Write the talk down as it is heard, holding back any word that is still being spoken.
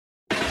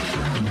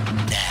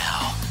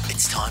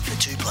time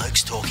for Two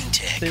Blokes Talking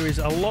Tech. There is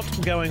a lot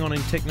going on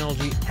in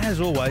technology, as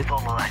always.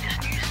 All the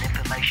latest news and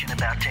information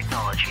about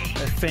technology.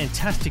 It's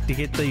fantastic to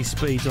get these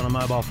speeds on a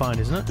mobile phone,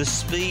 isn't it? The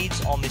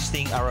speeds on this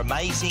thing are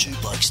amazing. Two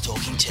Blokes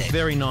Talking Tech.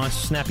 Very nice,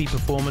 snappy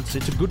performance.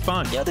 It's a good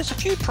phone. Yeah, there's a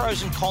few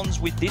pros and cons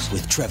with this.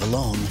 With Trevor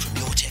Long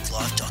from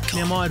YourTechLife.com.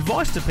 Now, my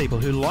advice to people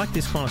who like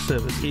this kind of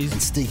service is...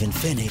 And Stephen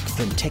Fennick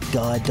from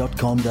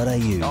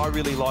TechGuide.com.au. I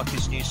really like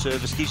this new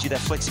service. Gives you that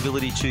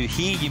flexibility to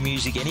hear your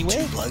music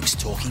anywhere. Two Blokes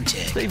Talking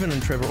Tech. Stephen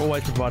and Trevor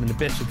always providing the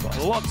best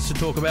advice. Lots to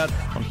talk about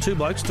on Two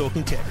Blokes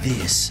Talking Tech.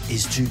 This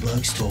is Two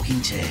Blokes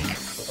Talking Tech.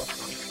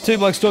 Two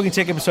Blokes Talking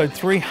Tech episode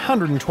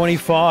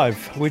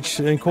 325, which,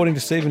 according to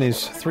Stephen,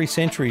 is 3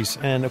 centuries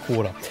and a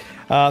quarter.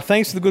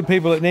 Thanks to the good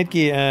people at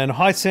Netgear and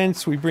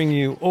Hisense, we bring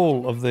you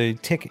all of the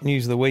tech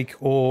news of the week,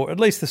 or at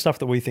least the stuff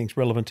that we think is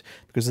relevant,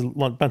 because there's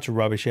a bunch of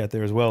rubbish out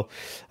there as well.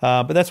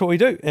 But that's what we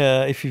do.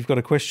 If you've got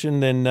a question,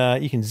 then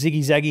you can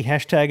ziggy-zaggy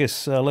hashtag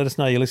us. Let us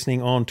know you're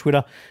listening on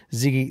Twitter.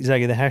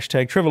 Ziggy-zaggy the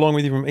hashtag. Trevor Long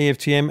with you from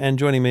EFTM, and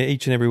joining me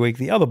each and every week,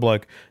 the other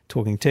bloke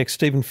talking tech,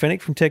 Stephen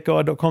Fennick from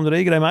techguide.com.au.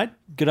 G'day, mate.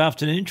 Good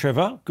afternoon,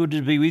 Trevor. Good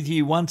to be with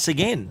you once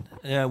again.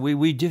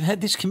 We do have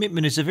this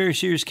commitment. It's a very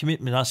serious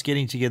commitment, us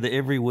getting together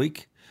every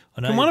week.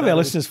 Can one of our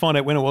listeners find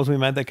out when it was we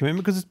made that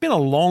commitment? Because it's been a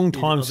long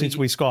time since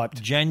we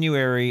Skyped.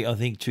 January, I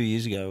think, 2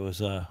 years ago was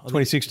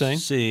 2016?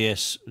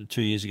 CES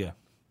 2 years ago.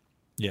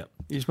 Yeah.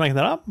 You just making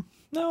that up?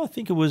 No, I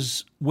think it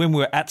was when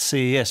we were at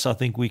CES. I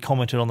think we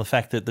commented on the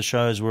fact that the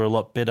shows were a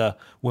lot better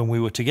when we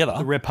were together.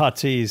 The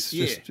repartee is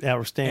just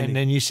outstanding. And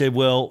then you said,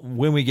 well,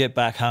 when we get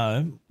back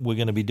home, we're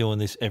going to be doing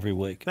this every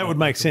week. That would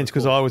make sense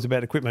because I was about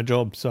to quit my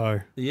job,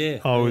 so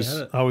I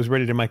was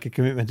ready to make a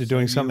commitment to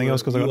doing something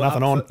else because I got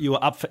nothing on. You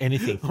were up for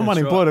anything. I'm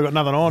unemployed. Right. I got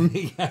nothing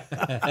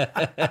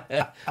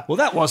on. Well,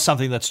 that was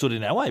something that stood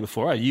in our way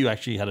before. You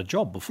actually had a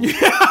job before.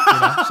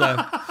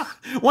 So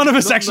one of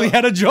us actually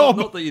had a job.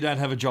 Not that you don't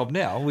have a job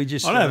now. We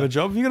just I don't have a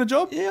job. You got a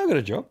job? Yeah, I got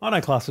a job. I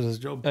don't class it as a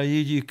job. Do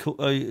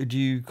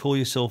you call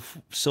yourself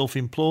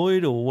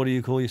self-employed, or what do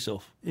you call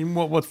yourself? In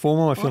what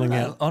form am I filling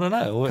out? I don't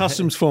know.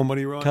 Customs form. What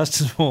do you write?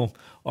 Customs form.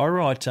 I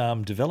write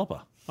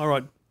developer. I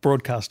write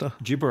broadcaster.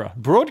 Gibberer.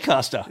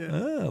 Broadcaster.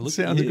 Yeah. Look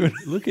Sounds at you. good.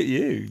 Look at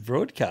you,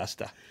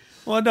 broadcaster.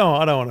 Well, I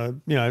don't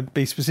want to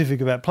be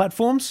specific about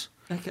platforms.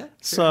 Okay.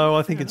 So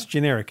I think it's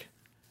generic.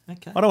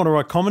 Okay. I don't want to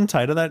write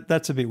commentator.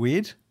 That's a bit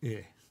weird. Yeah.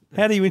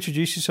 How do you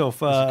introduce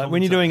yourself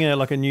when you're doing a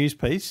news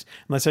piece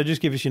and they say,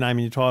 just give us your name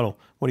and your title?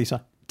 What do you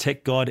say?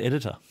 Tech Guide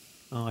Editor.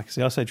 Oh, I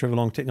see. I say Trevor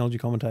Long, technology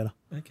commentator.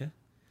 Okay.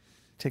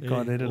 Tech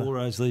Guide Editor. All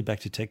roads lead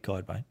back to Tech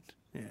Guide, mate.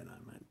 Yeah, no,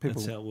 mate.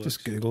 People That's how it works.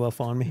 just Google, they'll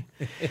find me.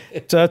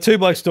 Two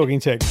Blokes Talking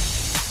Tech.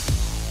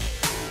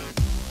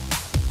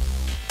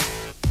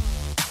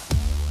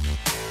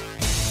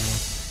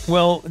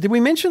 Well, did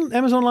we mention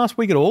Amazon last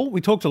week at all?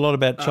 We talked a lot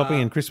about shopping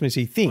and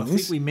Christmassy things. I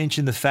think we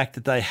mentioned the fact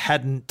that they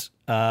hadn't,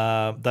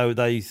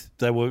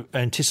 they were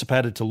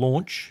anticipated to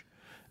launch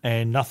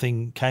and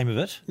nothing came of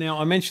it. Now,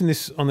 I mentioned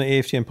this on the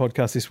EFTM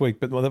podcast this week,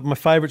 but my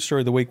favourite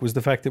story of the week was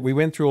the fact that we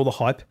went through all the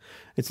hype.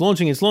 It's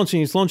launching,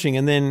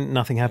 and then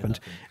nothing happened.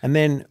 And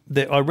then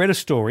I read a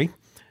story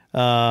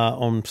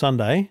on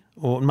Monday,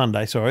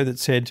 that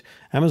said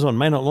Amazon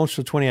may not launch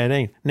till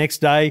 2018. Next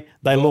day,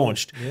 they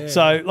launched. Yeah.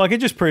 So, it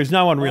just proves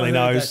no one really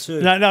knows.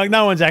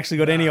 No one's actually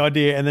got any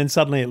idea, and then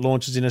suddenly it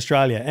launches in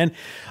Australia. And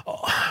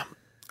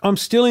I'm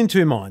still in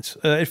two minds.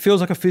 It feels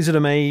like a fizzer to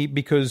me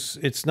because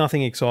it's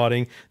nothing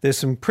exciting. There's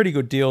some pretty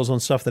good deals on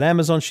stuff that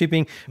Amazon's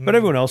shipping, but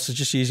everyone else is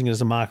just using it as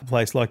a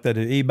marketplace like that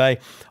at eBay.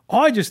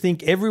 I just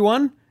think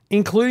everyone,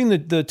 including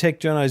the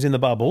tech journos in the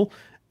bubble,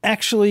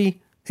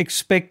 actually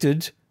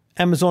expected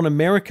Amazon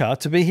America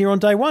to be here on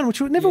day one, which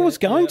it never was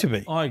going to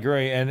be. I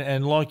agree,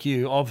 and like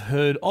you, I've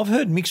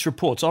heard mixed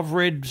reports. I've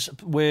read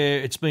where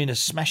it's been a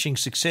smashing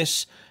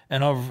success,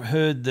 and I've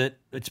heard that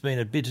it's been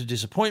a bit of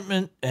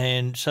disappointment,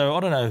 and so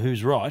I don't know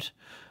who's right.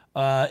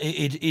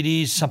 It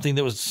is something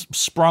that was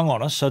sprung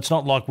on us, so it's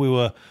not like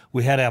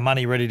we had our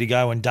money ready to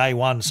go on day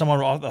one.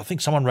 I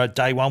think someone wrote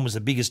day one was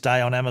the biggest day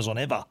on Amazon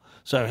ever.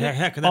 So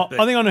how can that be?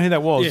 I think I know who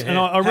that was, and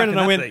I read it and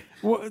I went,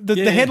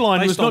 the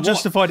headline was not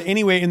justified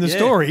anywhere in the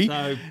story.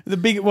 So,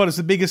 it's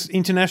the biggest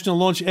international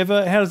launch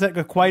ever? How does that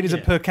equate? Is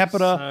it per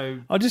capita?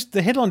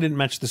 The headline didn't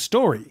match the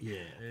story. Yeah.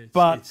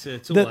 But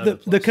it's all over the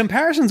place. The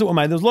comparisons that were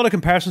made, there was a lot of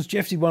comparisons.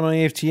 Jeff did one on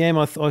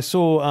EFTM. I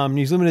saw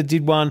News Limited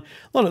did one.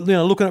 A lot of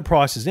looking at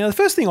prices. Now, the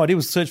first thing I did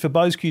was search for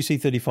Bose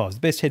QC35s, the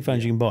best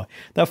headphones you can buy.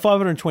 They're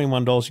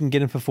 $521. You can get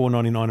them for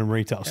 $499 in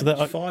retail. So they're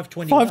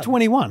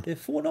 $521. They're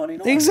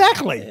 $499.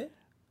 Exactly. Yeah.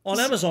 On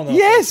Amazon, they're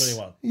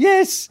 $521.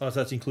 Yes. Oh,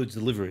 so that includes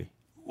delivery.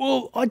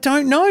 Well, I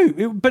don't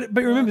know, but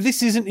remember,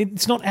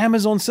 it's not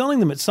Amazon selling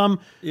them. It's some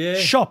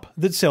shop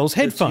that sells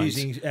headphones.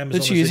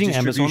 That's using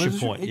Amazon as a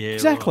point.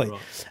 Exactly. Right.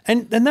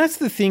 And that's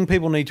the thing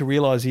people need to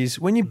realise is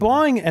when you're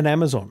buying at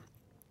Amazon,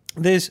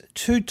 there's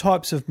two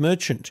types of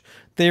merchant.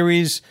 There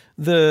is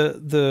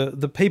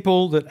the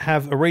people that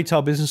have a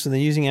retail business and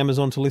they're using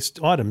Amazon to list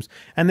items,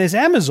 and there's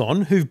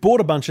Amazon who've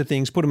bought a bunch of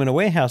things, put them in a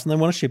warehouse, and they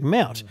want to ship them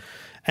out.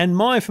 And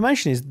my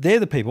information is they're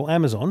the people,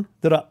 Amazon,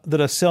 that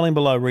are selling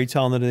below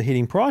retail and that are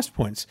hitting price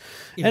points.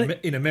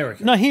 In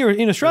America? No, here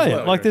in Australia.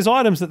 Well, like there's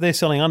items that they're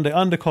selling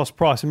under cost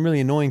price and really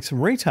annoying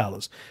some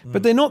retailers.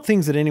 But they're not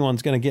things that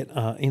anyone's going to get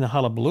in a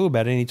hullabaloo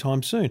about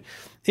anytime soon.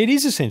 It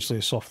is essentially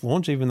a soft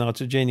launch, even though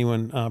it's a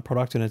genuine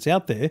product and it's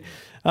out there.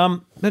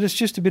 But it's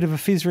just a bit of a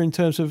fizzer in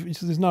terms of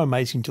there's no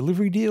amazing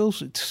delivery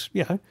deals. It's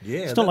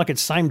it's not like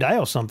it's same day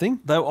or something.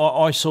 Though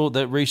I saw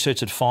that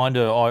research at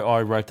Finder,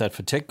 I wrote that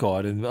for Tech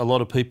Guide, and a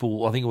lot of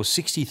people, I think it was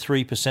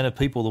 63% of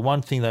people, the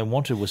one thing they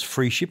wanted was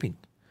free shipping.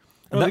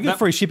 Well, they get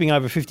free shipping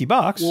over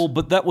 $50. Well,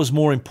 but that was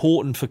more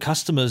important for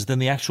customers than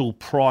the actual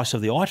price of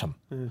the item.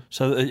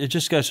 So it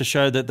just goes to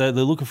show that they're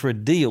looking for a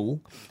deal.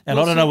 And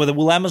I don't know whether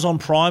will Amazon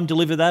Prime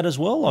deliver that as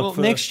well. Well,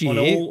 next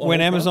year,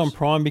 when Amazon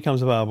Prime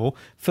becomes available,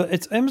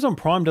 Amazon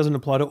Prime doesn't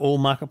apply to all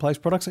marketplace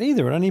products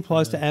either. It only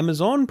applies to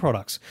Amazon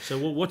products.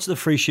 So what's the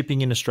free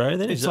shipping in Australia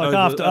then? It's like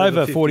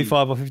over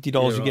 $45 or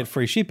 $50 you get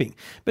free shipping.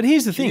 But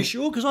here's the thing. Are you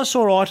sure? Because I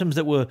saw items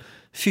that were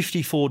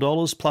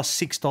 $54 plus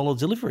 $6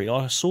 delivery.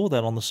 I saw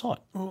that on the site.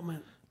 Oh,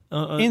 man.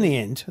 In the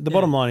end, the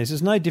bottom line is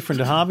it's no different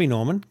to Harvey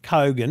Norman,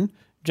 Kogan,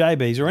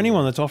 JB's, or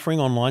anyone that's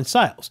offering online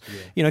sales.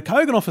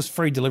 Kogan offers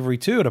free delivery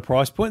too at a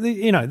price point.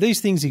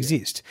 These things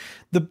exist.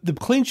 The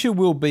clincher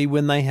will be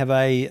when they have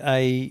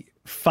a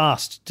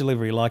fast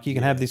delivery, like you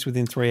can have this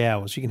within 3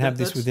 hours, you can have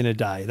this within a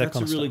day. That's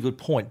a really good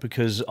point,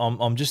 because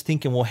I'm just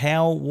thinking,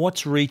 well,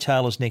 what's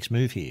retailers' next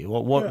move here?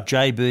 What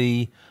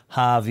JB,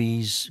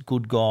 Harvey's,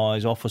 Good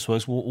Guys,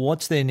 Officeworks,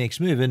 what's their next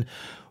move? And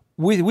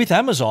with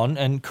Amazon,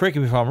 and correct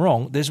me if I'm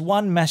wrong, there's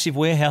one massive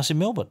warehouse in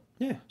Melbourne.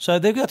 Yeah. So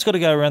that's got to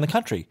go around the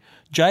country.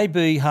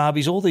 JB,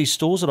 Harvey's, all these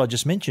stores that I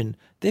just mentioned,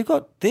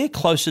 they're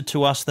closer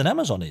to us than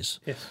Amazon is.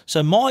 Yes.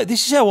 So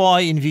this is how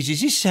I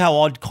envisage, this is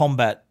how I'd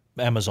combat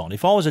Amazon.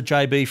 If I was a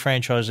JB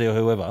franchisee or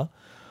whoever,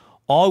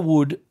 I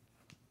would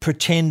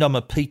pretend I'm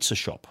a pizza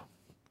shop.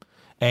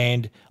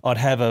 And I'd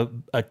have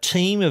a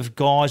team of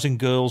guys and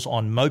girls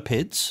on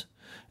mopeds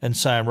and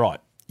saying, right,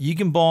 you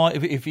can buy,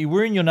 if you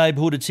were in your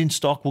neighbourhood, it's in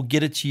stock, we'll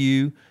get it to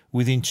you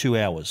within 2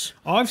 hours.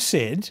 I've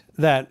said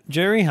that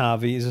Jerry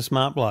Harvey is a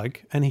smart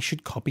bloke and he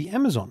should copy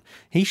Amazon.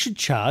 He should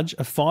charge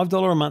a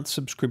 $5 a month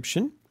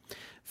subscription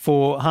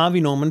for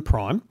Harvey Norman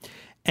Prime.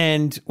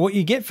 And what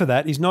you get for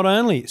that is not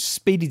only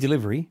speedy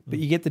delivery, but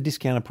you get the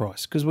discounted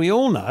price. Because we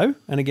all know,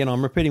 and again,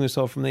 I'm repeating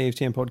myself from the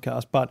EFTM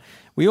podcast, but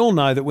we all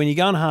know that when you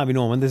go on Harvey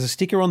Norman, there's a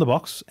sticker on the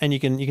box and you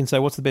can say,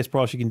 what's the best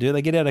price you can do?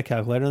 They get out a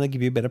calculator and they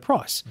give you a better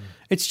price.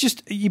 It's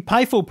just, you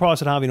pay full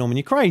price at Harvey Norman,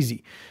 you're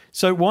crazy.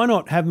 So why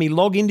not have me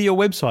log into your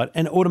website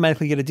and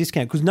automatically get a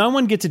discount? Because no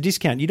one gets a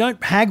discount. You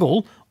don't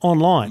haggle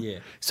online. Yeah.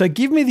 So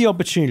give me the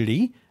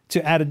opportunity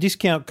to add a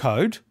discount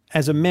code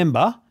as a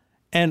member,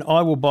 and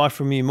I will buy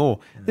from you more.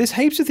 There's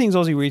heaps of things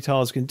Aussie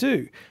retailers can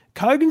do.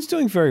 Kogan's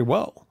doing very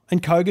well,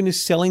 and Kogan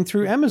is selling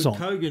through Amazon.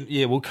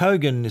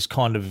 Kogan is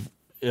kind of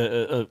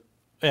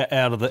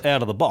out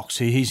of the box.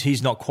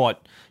 He's not quite.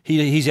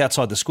 He's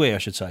outside the square, I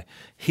should say.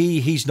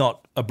 He's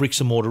not a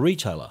bricks and mortar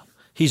retailer.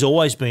 He's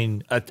always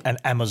been an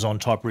Amazon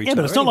type retailer. Yeah,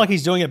 but it's not like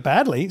he's doing it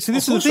badly. So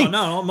this is the thing.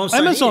 No, I'm not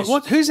saying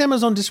Amazon. Who's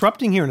Amazon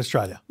disrupting here in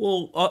Australia?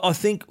 Well, I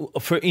think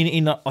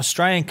in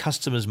Australian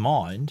customers'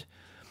 mind,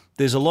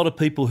 there's a lot of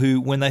people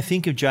who, when they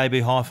think of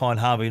JB Hi-Fi and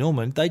Harvey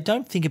Norman, they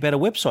don't think about a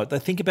website. They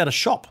think about a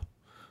shop.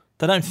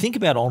 They don't think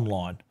about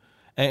online.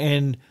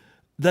 And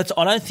I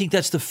don't think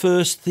that's the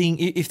first thing.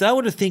 If they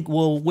were to think,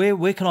 well,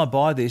 where can I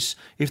buy this?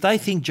 If they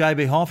think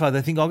JB Hi-Fi,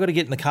 they think, I've got to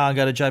get in the car and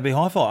go to JB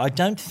Hi-Fi. I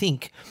don't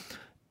think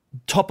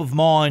top of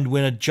mind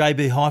when a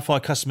JB Hi-Fi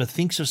customer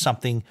thinks of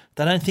something,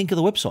 they don't think of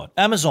the website.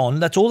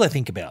 Amazon, that's all they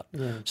think about.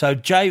 Yeah. So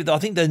I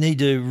think they need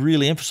to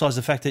really emphasise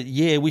the fact that,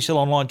 we sell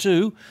online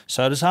too.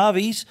 So does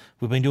Harvey's.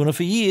 We've been doing it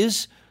for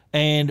years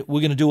and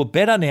we're going to do it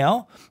better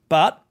now.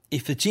 But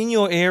if it's in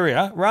your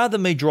area, rather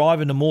than me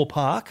driving to Moore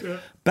Park,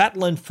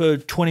 battling for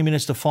 20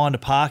 minutes to find a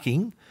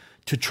parking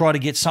to try to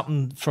get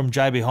something from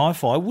JB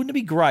Hi-Fi, wouldn't it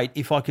be great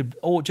if I could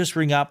just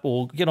ring up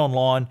or get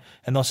online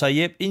and they'll say,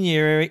 yep, in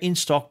your area, in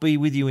stock, be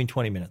with you in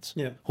 20 minutes.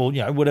 Yeah. Or,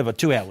 whatever,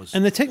 2 hours.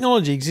 And the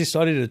technology exists.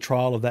 I did a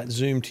trial of that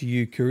Zoom to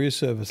You courier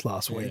service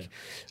last week.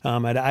 I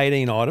had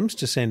 18 items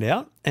to send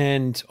out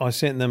and I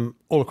sent them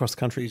all across the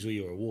country. These were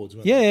your awards,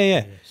 weren't they?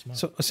 Yeah.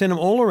 So I sent them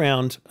all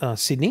around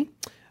Sydney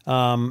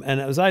and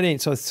it was 18.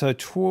 So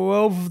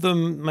 12 of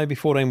them, maybe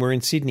 14 were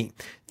in Sydney.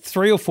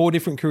 3 or 4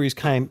 different couriers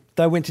came.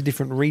 They went to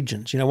different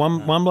regions.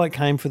 One bloke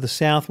came for the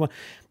south.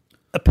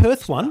 A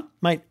Perth one,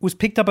 mate, was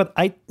picked up at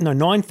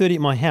 9:30 at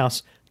my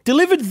house,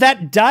 delivered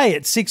that day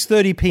at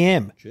 6:30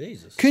 p.m.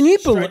 Jesus. Can you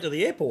believe? Straight to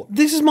the airport.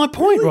 This is my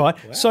point, right?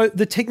 Wow. So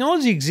the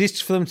technology exists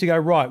for them to go,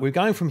 right, we're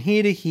going from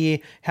here to here.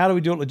 How do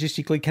we do it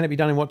logistically? Can it be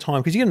done in what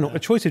time? Because you get a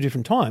choice of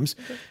different times.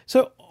 Okay.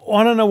 So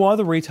I don't know why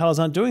the retailers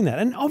aren't doing that.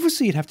 And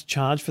obviously you'd have to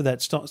charge for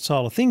that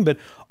style of thing. But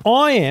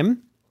I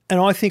am, and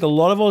I think a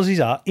lot of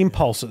Aussies are,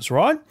 impulses,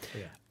 right?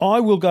 Yeah.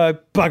 I will go,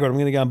 bugger it, I'm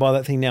going to go and buy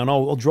that thing now. And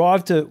I'll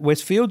drive to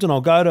Westfields and I'll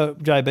go to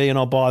JB and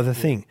I'll buy the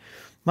thing.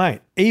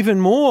 Mate, even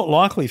more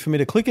likely for me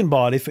to click and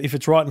buy it if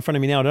it's right in front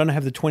of me now. I don't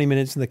have the 20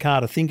 minutes in the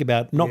car to think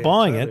about not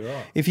buying totally it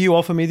right. if you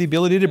offer me the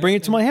ability to bring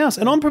it to my house.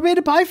 And I'm prepared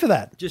to pay for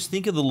that. Just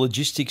think of the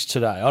logistics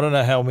today. I don't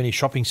know how many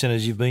shopping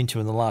centres you've been to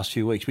in the last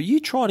few weeks, but you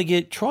try to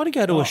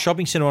go to a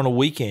shopping centre on a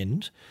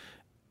weekend,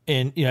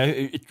 and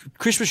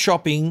Christmas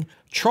shopping,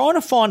 trying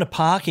to find a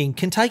parking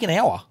can take an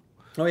hour.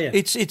 Oh, yeah.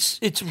 It's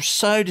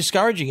so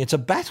discouraging. It's a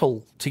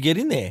battle to get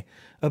in there.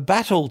 A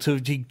battle to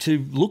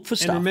look for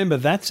stuff. And remember,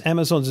 that's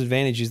Amazon's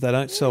advantage is they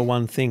don't sell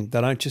one thing.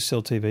 They don't just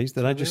sell TVs.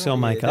 They don't just sell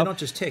makeup. They're not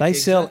just tech. They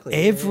sell Exactly.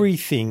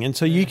 everything. And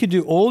so you could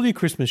do all your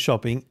Christmas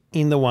shopping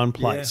in the one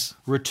place.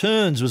 Yeah.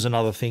 Returns was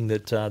another thing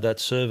that that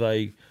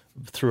survey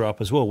threw up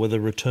as well, whether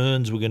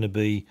returns were going to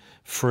be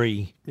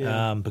free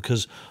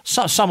because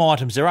some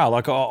items there are.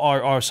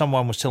 Like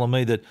someone was telling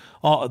me that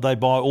they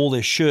buy all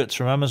their shirts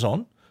from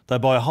Amazon. They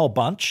buy a whole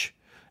bunch.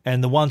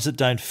 And the ones that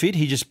don't fit,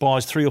 he just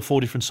buys 3 or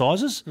 4 different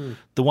sizes.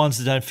 The ones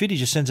that don't fit, he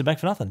just sends them back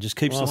for nothing. Just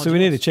keeps them. So we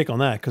need to check on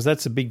that because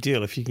that's a big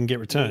deal if you can get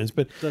returns.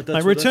 But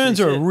returns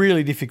are a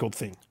really difficult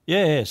thing.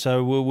 Yeah.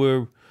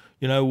 So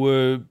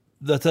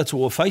that's what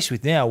we're faced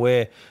with now,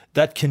 where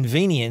that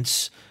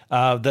convenience,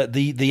 that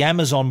the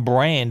Amazon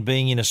brand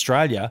being in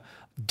Australia,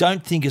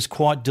 don't think is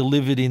quite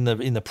delivered in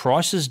the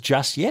prices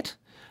just yet.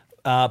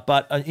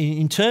 But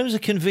in terms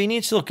of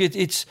convenience, look,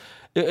 it's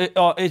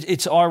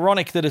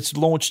ironic that it's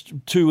launched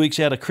 2 weeks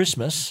out of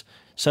Christmas,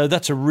 so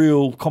that's a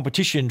real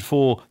competition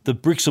for the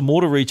bricks and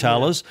mortar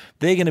retailers. Yeah.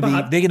 They're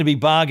going to be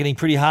bargaining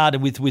pretty hard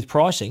with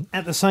pricing.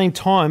 At the same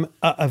time,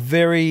 a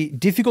very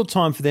difficult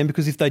time for them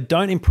because if they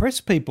don't impress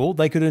people,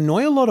 they could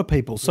annoy a lot of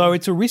people. So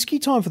it's a risky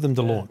time for them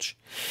to launch.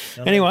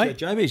 Anyway,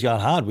 JB's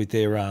going hard with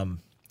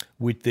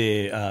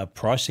their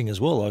pricing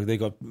as well. Like they've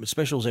got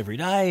specials every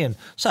day, and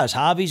so is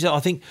Harvey's. I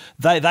think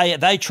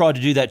they tried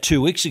to do that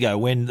 2 weeks ago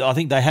when I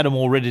think they had them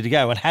all ready to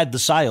go and had the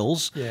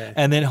sales,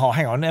 and then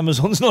hang on,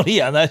 Amazon's not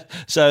here, and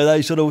so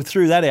they sort of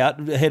threw that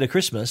out ahead of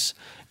Christmas,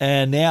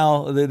 and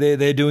now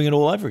they're doing it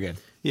all over again.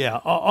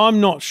 Yeah,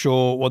 I'm not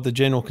sure what the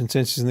general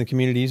consensus in the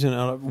community is, and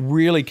I'm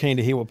really keen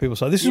to hear what people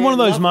say. This is one of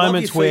those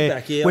moments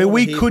where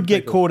we could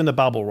get caught in the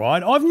bubble,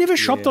 right? I've never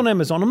shopped on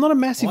Amazon. I'm not a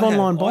massive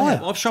online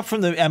buyer. I've shopped from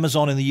the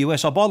Amazon in the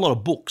US. I buy a lot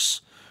of books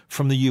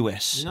from the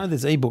US. You know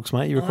there's ebooks,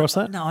 mate. You across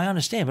that? No, I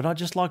understand, but I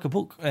just like a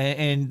book.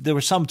 And there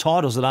were some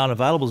titles that aren't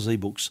available as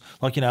ebooks,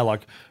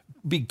 like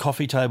big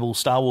coffee table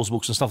Star Wars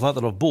books and stuff like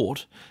that I've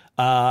bought.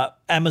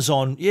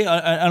 Amazon,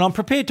 and I'm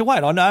prepared to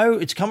wait. I know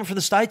it's coming from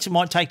the States. It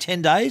might take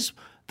 10 days.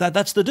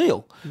 That's the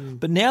deal.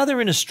 But now they're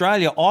in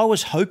Australia. I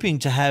was hoping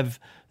to have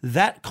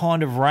that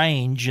kind of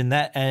range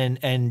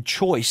and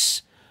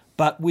choice,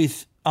 but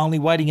with only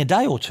waiting a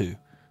day or two.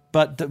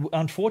 But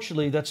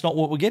unfortunately, that's not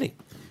what we're getting.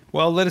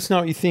 Well, let us know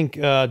what you think.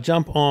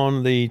 Jump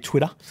on the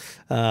Twitter.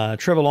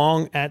 Trevor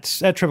Long at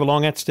Trevor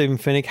Long at Stephen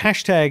Fennick.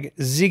 #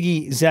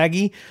 Ziggy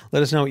Zaggy.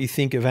 Let us know what you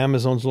think of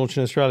Amazon's launch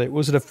in Australia.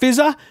 Was it a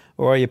fizzer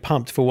or are you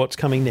pumped for what's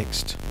coming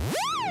next?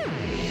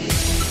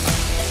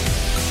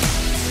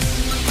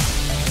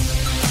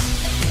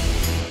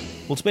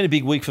 Well, it's been a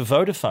big week for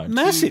Vodafone.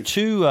 Massive.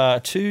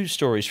 Two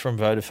stories from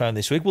Vodafone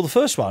this week. Well, the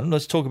first one,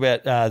 let's talk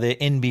about their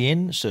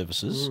NBN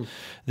services.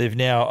 They've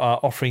now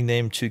offering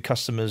them to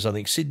customers, I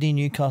think, Sydney,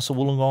 Newcastle,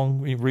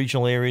 Wollongong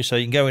regional areas. So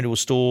you can go into a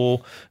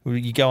store,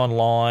 you go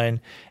online,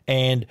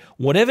 and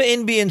whatever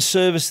NBN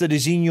service that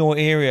is in your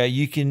area,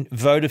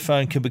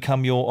 Vodafone can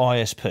become your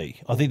ISP.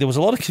 I think there was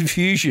a lot of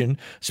confusion,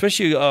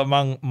 especially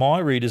among my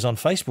readers on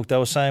Facebook. They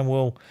were saying,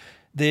 well,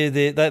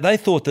 they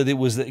thought that it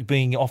was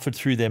being offered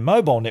through their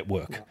mobile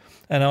network.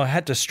 And I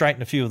had to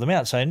straighten a few of them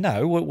out, saying,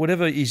 no,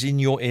 whatever is in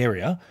your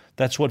area,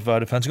 that's what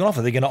Vodafone's going to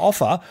offer. They're going to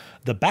offer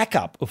the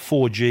backup of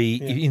 4G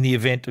in the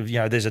event of,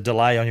 there's a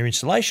delay on your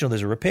installation or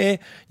there's a repair.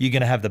 You're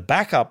going to have the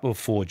backup of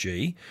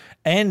 4G.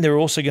 And they're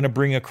also going to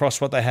bring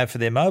across what they have for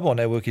their mobile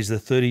network is the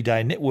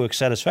 30-day network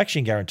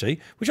satisfaction guarantee,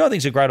 which I think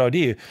is a great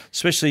idea,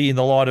 especially in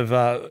the light of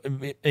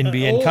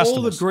NBN customers.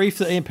 All the grief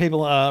that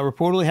people are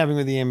reportedly having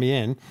with the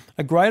NBN,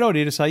 a great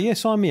idea to say, yeah,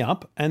 sign me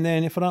up, and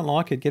then if I don't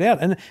like it, get out.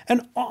 And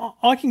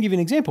I can give you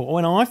an example.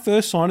 When I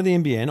first signed to the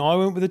NBN, I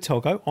went with a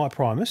telco,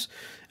 iPrimus,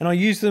 and I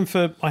used them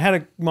I had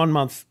a 1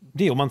 month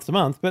deal, month to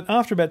month, but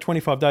after about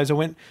 25 days, I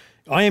went,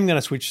 I am going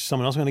to switch to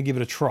someone else. I'm going to give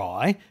it a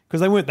try because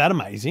they weren't that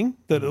amazing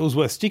that it was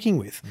worth sticking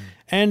with.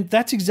 And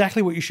that's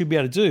exactly what you should be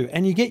able to do.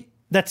 And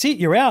that's it.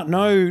 You're out.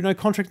 No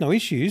contract, no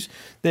issues.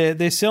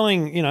 They're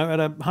selling, at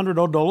 $100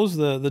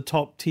 odd, the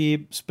top tier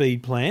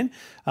speed plan.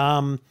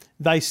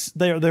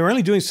 They're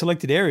only doing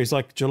selected areas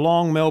like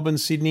Geelong, Melbourne,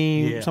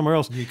 Sydney, somewhere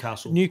else.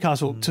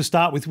 Newcastle to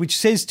start with, which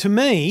says to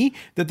me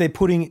that they're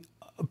putting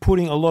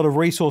a lot of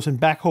resource and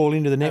backhaul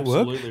into the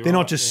network. Absolutely They're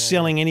not just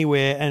selling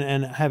anywhere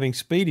and having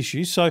speed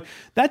issues. So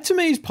that to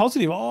me is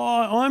positive.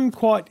 I'm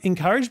quite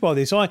encouraged by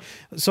this. I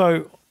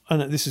know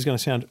this is going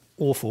to sound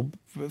awful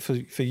for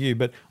you,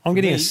 but I'm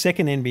getting a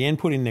second NBN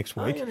put in next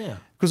week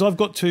because I've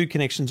got 2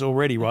 connections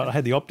already, right? I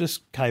had the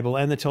Optus cable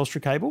and the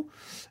Telstra cable.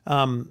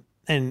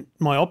 and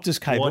my Optus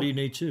cable. Why do you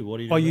need two? What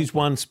do you? I use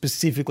one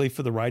specifically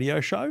for the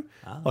radio show.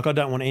 Like I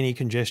don't want any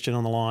congestion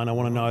on the line. I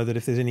want to know that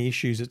if there's any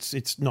issues,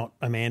 it's not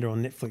Amanda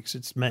on Netflix,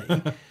 it's me.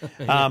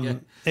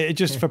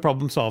 Just for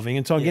problem solving.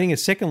 And so I'm getting a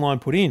second line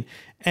put in,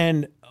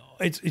 and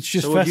it's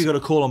just. So have you got to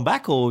call them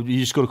back, or you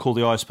just got to call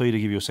the ISP to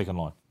give you a second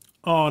line?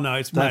 Oh no,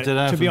 it's They don't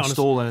have to be to honest.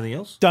 install anything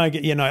else. Don't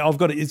get I've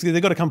got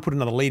they've got to come put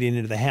another lead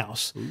into the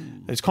house.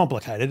 It's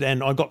complicated,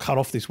 and I got cut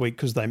off this week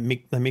because they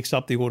mixed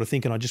up the order,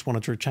 thinking I just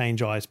wanted to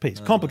change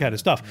ISPs. Complicated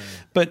stuff.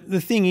 But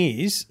the thing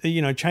is,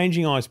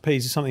 changing ISPs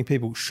is something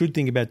people should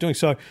think about doing.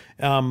 So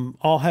I'm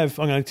going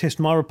to test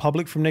My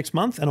Republic from next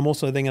month, and I'm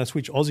also then going to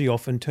switch Aussie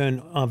off and turn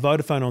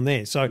Vodafone on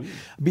there. So I'd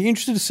be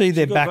interested to see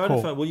their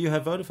backhaul. Vodafone. Will you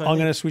have Vodafone? I'm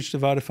going to switch to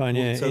Vodafone.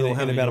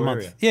 In about a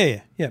month.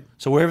 Area. Yeah.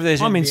 So wherever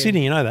there's I'm in NBN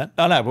Sydney, you know that.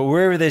 I know, but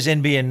wherever there's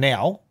NBN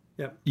now.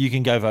 Yep. You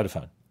can go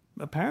Vodafone.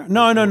 Apparently,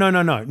 no.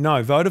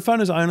 Vodafone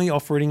is only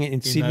offering it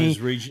in Sydney,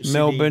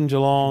 Melbourne,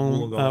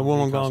 Geelong,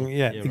 Wollongong.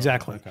 Yeah, right,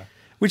 exactly. okay.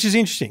 Which is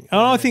interesting. And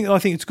I think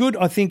it's good.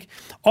 I think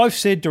I've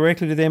said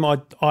directly to them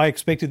I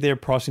expected their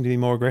pricing to be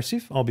more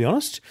aggressive, I'll be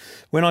honest.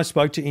 When I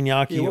spoke to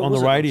Iñaki on the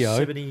radio,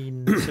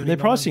 70 their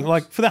pricing,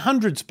 like for the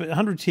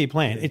 100 tier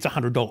plan, it's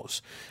 $100.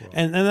 Right.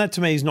 And that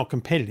to me is not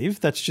competitive.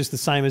 That's just the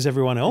same as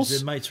everyone else. Is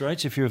there mates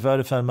rates if you're a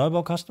Vodafone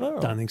mobile customer?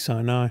 Don't think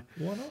so, no.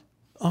 Why not?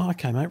 Oh,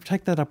 okay, mate.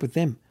 Take that up with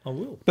them. I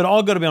will. But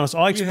I've got to be honest.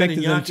 I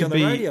expected them to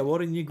be. Radio. Why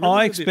didn't you?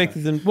 I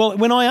expected them. Well,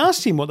 when I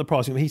asked him what the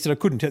pricing was, he said I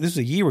couldn't tell. This was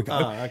a year ago.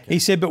 Oh, okay. He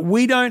said, but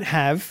we don't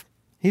have.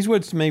 His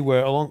words to me were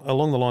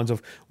along the lines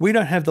of, we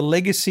don't have the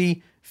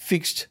legacy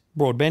fixed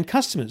broadband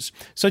customers.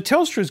 So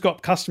Telstra's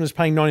got customers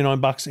paying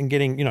 $99 and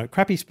getting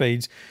crappy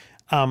speeds.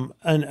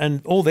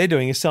 And all they're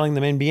doing is selling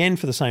them NBN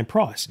for the same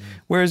price.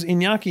 Whereas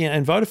Iñaki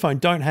and Vodafone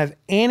don't have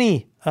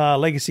any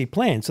legacy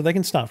plan, so they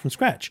can start from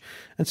scratch.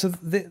 And so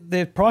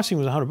their pricing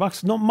was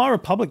 $100. Not My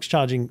Republic's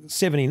charging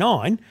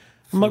 $79.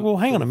 I'm like, well,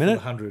 hang on a minute.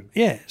 100.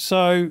 Yeah.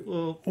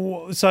 So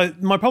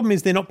my problem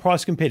is they're not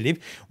price competitive.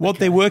 What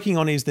they're working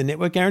on is the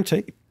network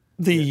guarantee.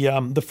 The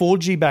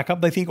 4G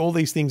backup, they think all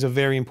these things are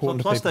very important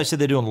to people. Plus, they said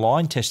they're doing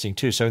line testing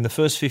too. So in the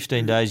first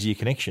 15 days of your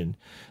connection,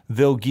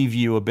 they'll give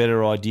you a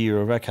better idea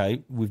of,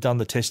 okay, we've done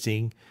the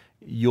testing,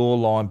 your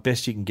line,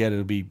 best you can get,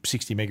 it'll be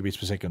 60 megabits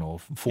per second or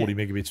 40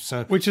 megabits.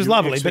 So which is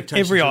lovely, but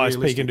every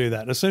ISP can do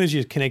that. As soon as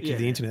you connect to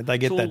the internet, they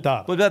get that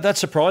data. Well, that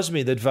surprised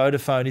me that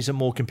Vodafone isn't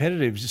more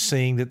competitive,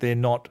 seeing that they're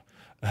not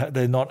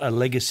a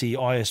legacy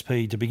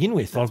ISP to begin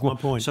with. That's my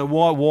point. So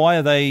why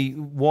are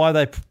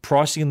they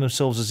pricing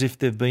themselves as if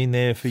they've been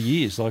there for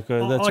years? That's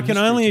I can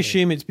only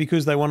assume it's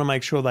because they want to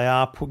make sure they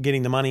are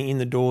getting the money in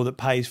the door that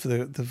pays for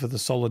the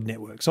solid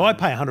network. So I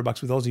pay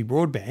 $100 with Aussie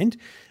Broadband,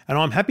 and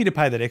I'm happy to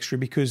pay that extra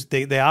because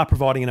they are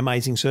providing an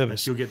amazing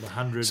service. You'll get the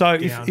 100. So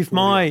if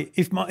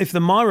the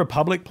My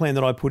Republic plan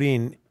that I put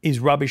in is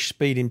rubbish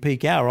speed in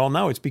peak hour, I'll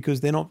know it's because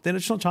they're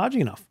just not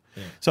charging enough.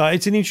 Yeah. So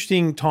it's an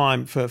interesting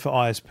time for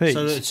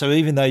ISPs. So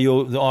even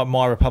though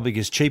My Republic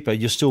is cheaper,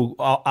 you're still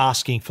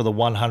asking for the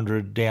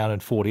 100 down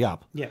and 40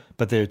 up. Yeah.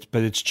 But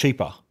it's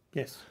cheaper.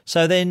 Yes.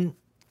 So then,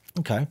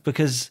 okay,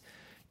 because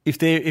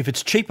if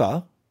it's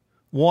cheaper,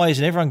 why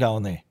isn't everyone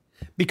going there?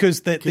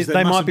 Because they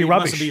might be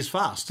rubbish. It mustn't be as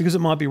fast. Because it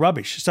might be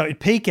rubbish. So at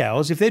peak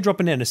hours, if they're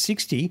dropping down to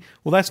 60,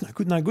 well, that's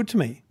no good to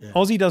me. Yeah.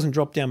 Aussie doesn't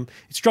drop down.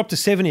 It's dropped to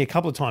 70 a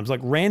couple of times, like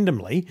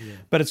randomly,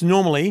 but it's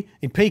normally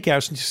in peak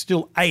hours it's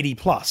still 80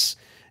 plus.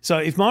 So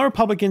if My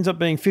Republic ends up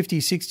being 50,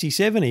 60,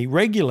 70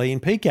 regularly in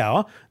peak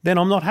hour, then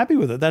I'm not happy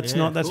with it. That's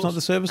not the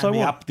service I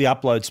want. The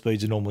upload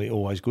speeds are normally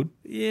always good.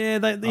 Yeah,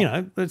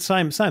 it's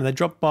same. They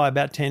drop by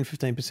about 10,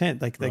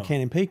 15%. They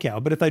can in peak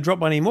hour. But if they drop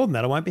by any more than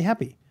that, I won't be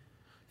happy.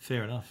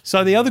 Fair enough.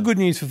 So the other good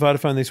news for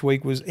Vodafone this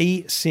week was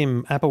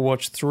eSIM Apple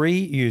Watch 3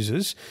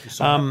 users. You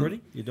signed up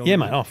already? Yeah,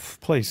 mate. Oh,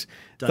 please.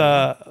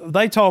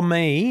 They told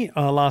me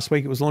last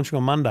week it was launching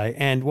on Monday,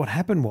 and what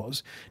happened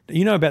was,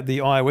 about the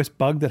iOS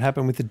bug that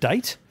happened with the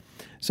date?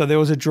 So there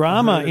was a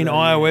drama in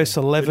iOS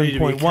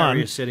 11.1.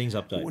 Carrier settings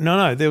update.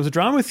 No. There was a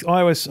drama with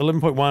iOS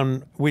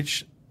 11.1,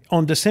 which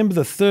on December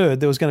the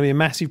 3rd, there was going to be a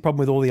massive problem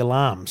with all the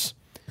alarms.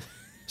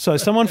 So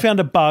someone found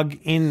a bug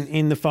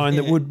in the phone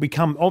that would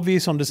become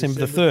obvious on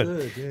December the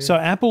 3rd. Yeah. So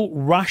Apple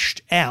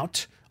rushed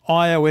out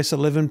iOS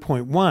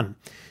 11.1.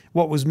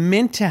 What was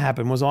meant to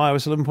happen was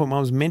iOS 11.1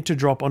 was meant to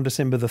drop on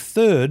December the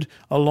 3rd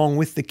along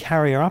with the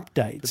carrier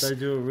updates. But they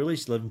do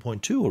release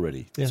 11.2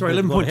 already. Yeah. Sorry,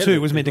 11.2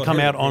 was meant to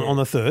come out on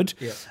the 3rd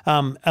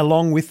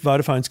along with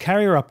Vodafone's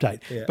carrier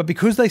update. Yeah. But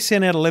because they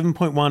sent out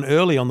 11.1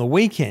 early on the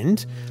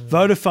weekend,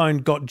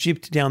 Vodafone got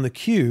gypped down the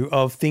queue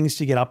of things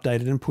to get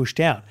updated and pushed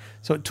out.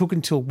 So it took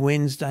until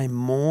Wednesday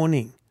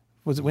morning.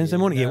 Was it Wednesday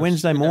morning?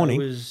 Wednesday morning.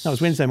 No, it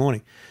was Wednesday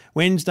morning.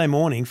 Wednesday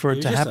morning for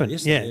it to happen.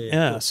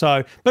 Yeah.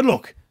 So, but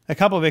look, a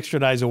couple of extra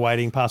days of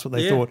waiting past what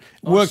they thought.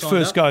 Worked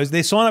first goes.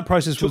 Their sign-up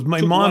process was,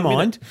 in my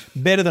mind,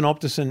 better than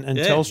Optus and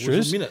Telstra's. It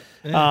was a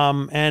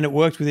minute. And it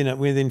worked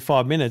within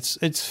 5 minutes.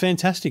 It's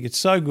fantastic. It's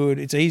so good.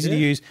 It's easy to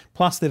use.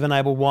 Plus, they've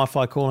enabled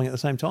Wi-Fi calling at the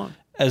same time.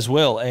 as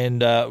well.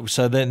 And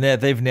so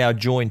they've now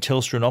joined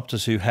Telstra and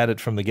Optus, who had it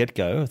from the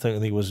get-go. I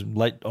think it was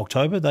late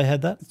October they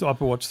had that. The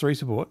Apple Watch 3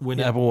 support.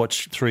 Apple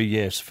Watch 3,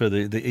 yes, for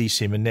the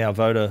eSIM, and now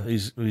Voda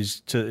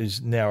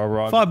is now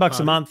arriving. $5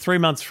 a month, 3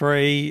 months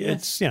free.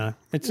 Yeah.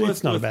 It's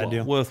it's not a bad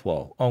deal.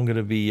 Worthwhile. I'm going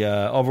to be.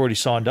 I've already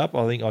signed up.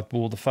 I think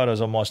the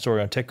photos on my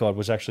story on Tech Guide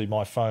was actually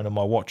my phone and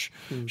my watch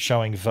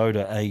showing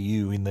Voda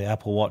AU in the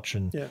Apple Watch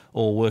and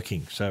all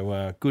working.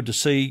 So good to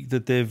see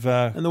that they've.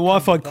 And the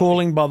Wi-Fi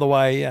calling, by the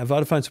way,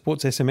 Vodafone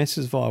supports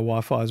SMSs via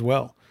Wi-Fi as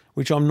well,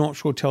 which I'm not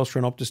sure Telstra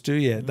and Optus do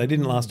yet. They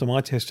didn't last time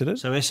I tested it.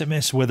 So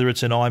SMS, whether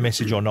it's an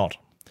iMessage or not,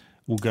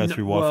 will go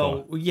through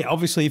Wi-Fi. Well, yeah,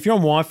 obviously, if you're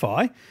on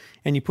Wi-Fi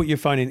and you put your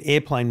phone in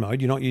airplane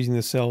mode, you're not using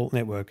the cell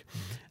network.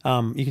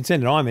 You can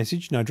send an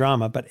iMessage, no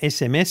drama, but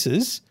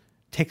SMSs,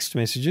 text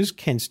messages,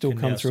 can still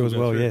come through as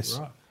well, yes.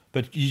 Right.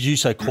 But you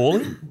say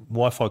calling?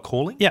 Wi-Fi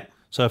calling? Yeah.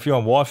 So if you're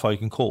on Wi-Fi, you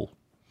can call.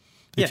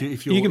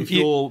 If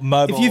your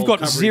mobile if you've got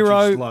coverage zero,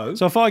 is low.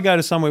 so if I go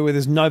to somewhere where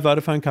there's no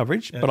Vodafone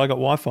coverage, but I got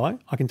Wi-Fi,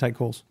 I can take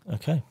calls.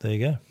 Okay, there you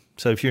go.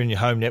 So if you're in your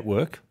home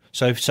network,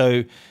 so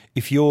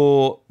if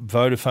your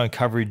Vodafone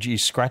coverage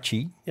is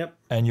scratchy,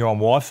 and you're on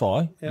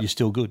Wi-Fi, you're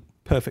still good.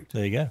 Perfect.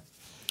 There you go.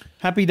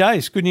 Happy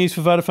days. Good news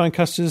for Vodafone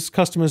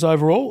customers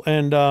overall.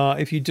 And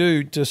if you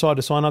do decide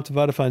to sign up to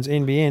Vodafone's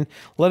NBN,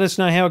 let us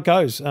know how it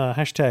goes.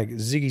 Hashtag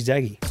Ziggy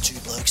Zaggy. Two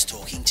Blokes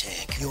Talking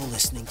Tech. You're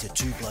listening to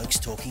Two Blokes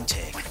Talking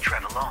Tech with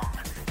Trevor Long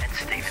and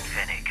Stephen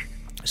Fennick.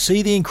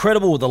 See the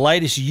incredible, the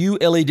latest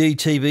ULED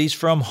TVs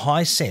from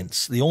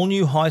Hisense. The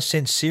all-new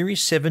Hisense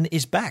Series 7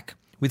 is back,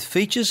 with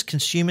features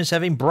consumers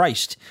have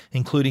embraced,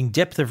 including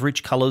depth of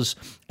rich colours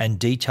and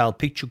detailed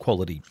picture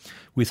quality.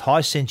 With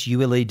Hisense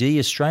ULED,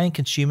 Australian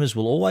consumers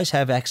will always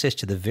have access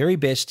to the very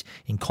best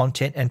in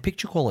content and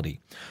picture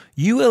quality.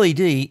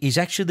 ULED is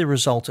actually the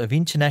result of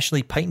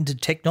internationally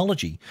patented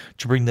technology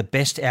to bring the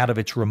best out of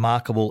its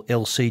remarkable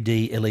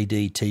LCD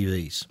LED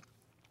TVs.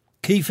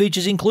 Key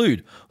features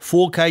include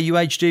 4K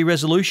UHD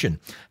resolution,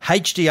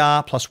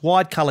 HDR plus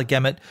wide colour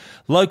gamut,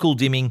 local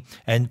dimming,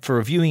 and for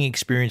a viewing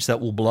experience that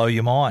will blow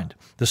your mind.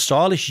 The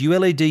stylish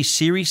ULED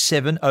Series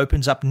 7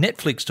 opens up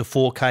Netflix to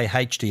 4K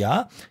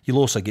HDR. You'll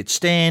also get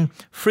Stan,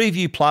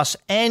 Freeview Plus,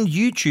 and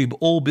YouTube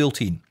all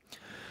built in.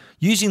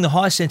 Using the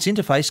Hisense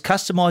interface,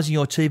 customising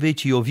your TV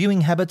to your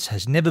viewing habits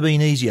has never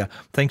been easier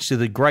thanks to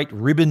the great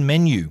ribbon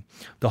menu.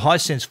 The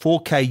Hisense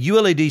 4K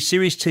ULED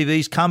Series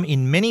TVs come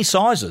in many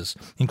sizes,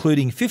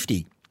 including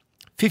 50,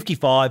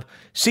 55,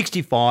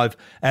 65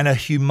 and a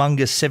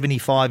humongous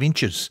 75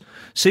 inches.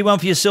 See one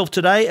for yourself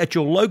today at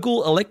your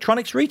local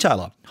electronics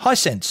retailer.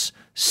 Hisense.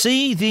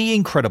 See the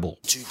incredible.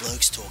 Two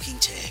Blokes Talking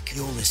Tech.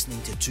 You're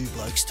listening to Two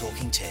Blokes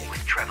Talking Tech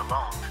with Trevor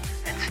Long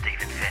and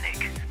Stephen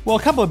Fennick. Well, a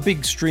couple of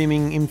big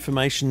streaming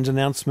informations,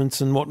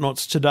 announcements and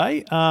whatnots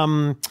today.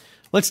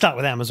 Let's start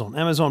with Amazon.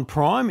 Amazon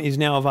Prime is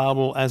now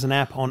available as an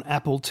app on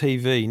Apple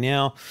TV.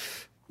 Now,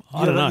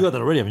 I don't know. You got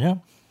that already, haven't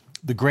you?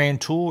 The Grand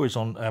Tour is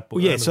on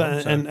Apple. Yes,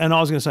 and I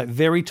was going to say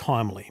very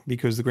timely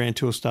because the Grand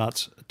Tour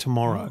starts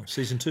tomorrow.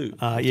 Season 2.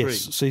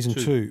 Season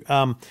 2.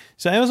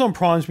 So Amazon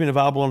Prime's been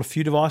available on a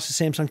few devices,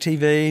 Samsung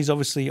TVs,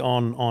 obviously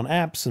on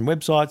apps and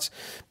websites,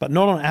 but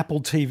not on Apple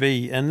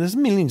TV. And there's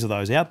millions of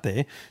those out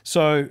there.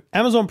 So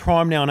Amazon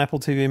Prime now on Apple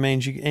TV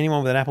means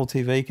anyone with an Apple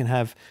TV can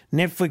have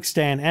Netflix,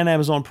 Stan, and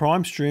Amazon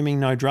Prime streaming,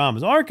 no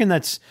dramas. I reckon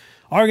that's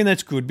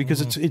good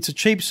because it's a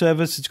cheap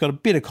service. It's got a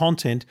bit of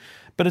content.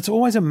 But it's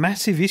always a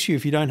massive issue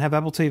if you don't have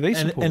Apple TV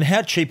support. And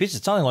how cheap is it?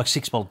 It's only like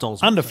 $6.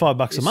 Under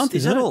 $5 a month,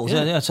 isn't it? All?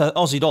 Yeah. So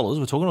Aussie dollars,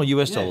 we're talking, or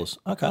US dollars?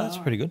 Okay, that's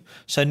pretty good.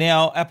 So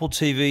now Apple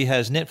TV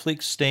has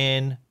Netflix,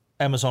 Stan,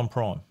 Amazon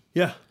Prime.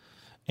 Yeah.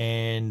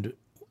 And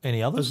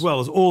any others? As well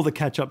as all the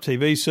catch-up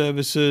TV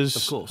services.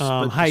 Of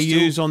course. Hey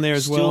U's on there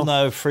as well. Still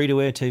no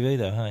free-to-air TV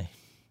though, hey?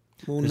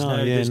 Well,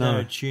 there's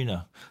no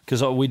tuner.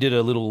 Because we did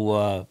a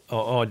little,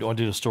 I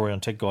did a story on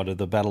Tech Guide of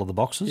the Battle of the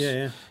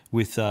Boxes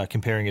with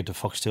comparing it to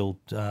Foxtel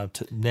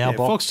Now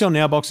Box. Foxtel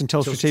Now Box and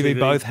Telstra TV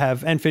both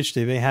have, and Fetch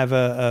TV have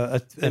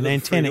an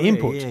antenna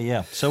input.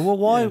 Yeah. So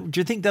why do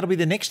you think that'll be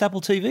the next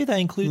Apple TV? They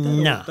include that?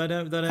 No. They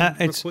don't need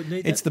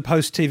that? It's the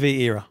post-TV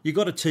era. You've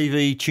got a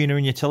TV tuner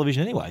in your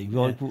television anyway.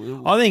 Yeah.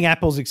 I think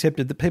Apple's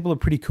accepted that people are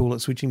pretty cool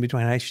at switching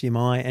between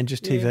HDMI and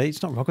just TV.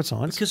 It's not rocket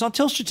science. Because on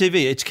Telstra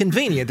TV, it's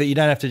convenient that you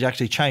don't have to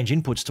actually change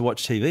inputs to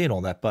watch TV and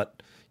all that,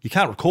 but you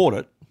can't record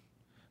it.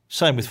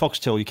 Same with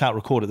Foxtel, you can't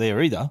record it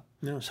there either.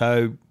 No.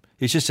 So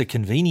it's just a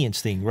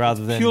convenience thing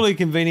rather than... Purely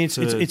convenience.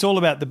 It's all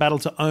about the battle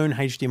to own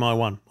HDMI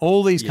 1.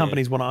 All these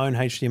companies want to own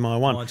HDMI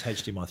 1. Mine's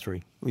HDMI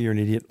 3. Well, you're an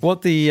idiot.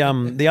 What the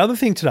other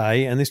thing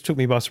today, and this took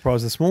me by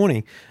surprise this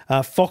morning,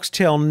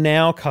 Foxtel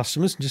Now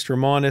customers, just to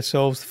remind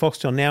ourselves,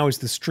 Foxtel Now is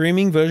the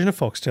streaming version of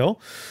Foxtel,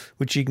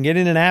 which you can get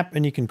in an app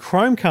and you can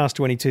Chromecast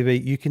to any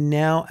TV. You can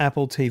now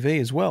Apple TV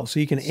as well. So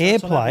you can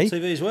AirPlay. Apple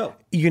TV as well.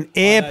 You can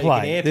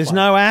AirPlay. There's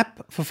no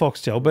app for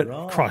Foxtel,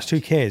 but Christ, who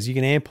cares? You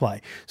can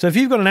AirPlay. So if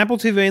you've got an Apple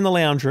TV in the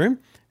lounge room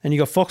and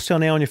you've got Foxtel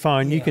Now on your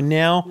phone, you can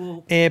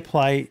now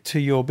AirPlay to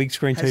your big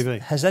screen TV.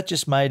 Has that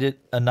just made it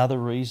another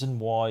reason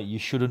why you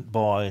shouldn't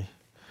buy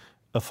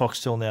a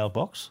Foxtel Now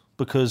box?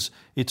 because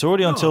it's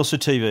already on Telstra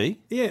TV.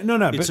 Yeah, no,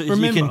 but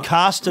remember, you can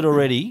cast it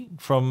already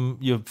from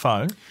your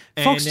phone.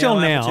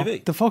 Foxtel now, Apple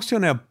TV. the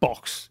Foxtel Now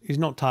box is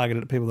not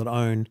targeted at people that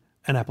own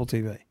an Apple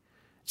TV.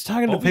 It's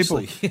targeted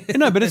Obviously. at people.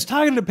 No, but it's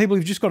targeted at people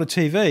who've just got a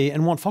TV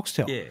and want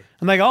Foxtel. Yeah.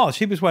 And they go, the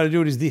cheapest way to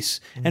do it is this.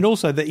 And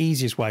also the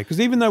easiest way. Because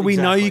even though we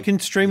know you can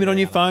stream it on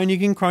your phone, you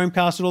can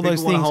Chromecast it, all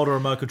those People things. want to hold a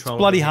remote control. It's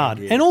bloody in their hard.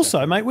 hand. Yeah, and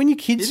also, mate, when your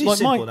kids, It is like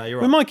simple, no, you're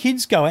right. when my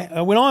kids go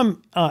out, when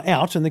I'm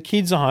out and the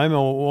kids are home,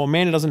 or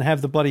Amanda doesn't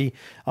have the bloody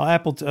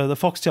the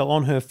Foxtel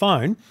on her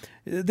phone,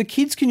 the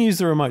kids can use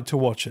the remote to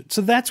watch it.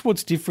 So that's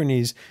what's different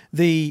is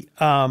the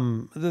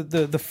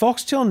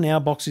Foxtel Now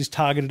box is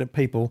targeted at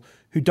people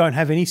who don't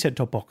have any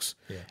set-top box.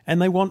 Yeah.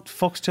 And they want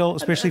Foxtel,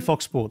 especially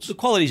Fox Sports. The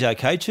quality's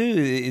okay too.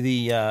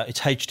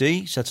 It's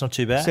HD, so that's not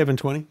too bad.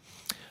 720.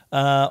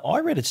 I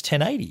read it's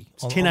 1080.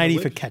 It's 1080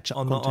 for catch-up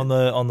on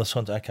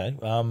the okay.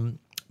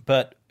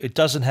 But it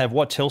doesn't have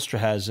what Telstra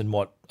has and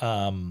what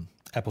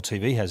Apple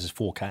TV has is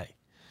 4K.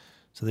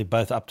 So they're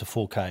both up to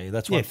 4K.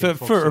 That's one thing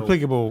for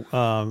applicable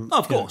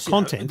of course,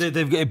 content.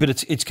 But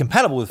it's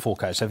compatible with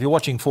 4K. So if you're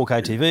watching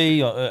 4K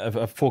TV,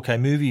 a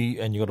 4K movie,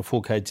 and you've got a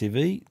 4K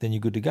TV, then you're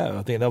good to go.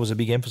 I think that was a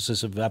big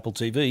emphasis of Apple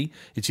TV.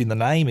 It's in the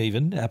name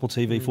even, Apple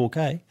TV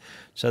 4K.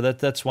 So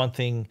that's one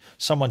thing.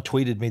 Someone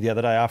tweeted me the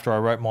other day after I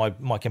wrote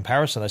my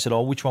comparison. They said,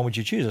 which one would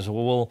you choose? I said,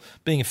 well,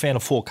 being a fan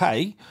of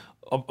 4K,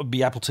 I'd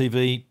be Apple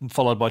TV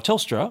followed by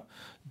Telstra.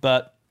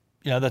 But,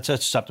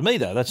 that's up to me,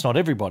 though. That's not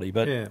everybody.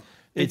 But yeah.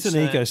 It's an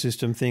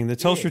ecosystem thing. The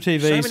Telstra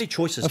TV so many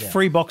choices a now.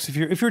 free box. If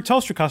you're a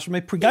Telstra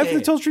customer, go for the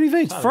Telstra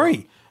TV. It's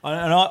free.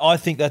 And I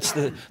think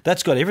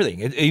that's got everything,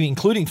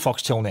 including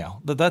Foxtel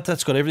Now.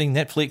 That's got everything.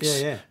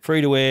 Netflix,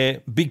 free to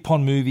air, Big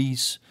Pond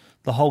movies,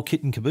 the whole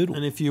kit and caboodle.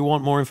 And if you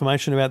want more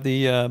information about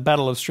the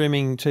battle of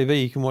streaming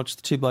TV, you can watch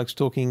the Two Blokes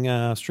Talking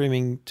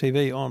streaming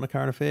TV on A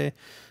Current Affair.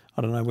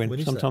 I don't know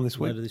when sometime this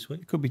week. Later this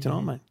week? It could be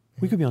tonight, mate.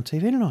 We could be on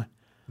TV tonight.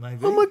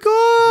 Maybe. Oh my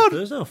God!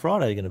 Thursday or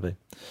Friday are you going to be?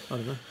 I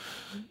don't know.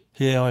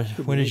 Yeah.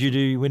 When did you do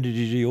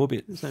your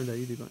bit? The same day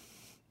you did, mate.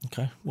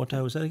 Okay. What day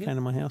was that again? Came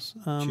to my house.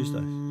 Tuesday.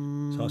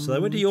 So they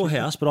went to your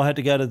house, but I had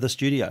to go to the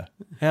studio.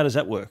 How does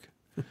that work?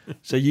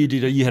 So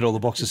you had all the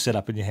boxes set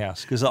up in your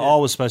house because I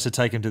was supposed to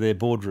take them to their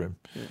boardroom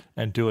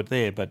and do it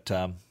there, but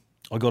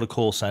I got a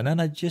call saying,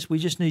 no, we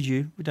just need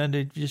you. We don't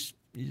need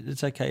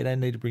it's okay. You don't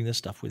need to bring this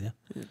stuff with you.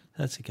 Yeah.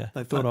 That's okay.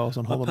 They thought I was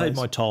on holidays. I paid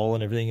my toll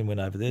and everything and went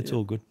over there. It's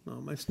all good.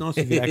 Oh, it's nice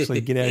if you actually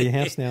get out of your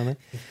house now and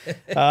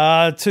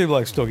then. Two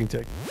Blokes Talking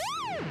Tech.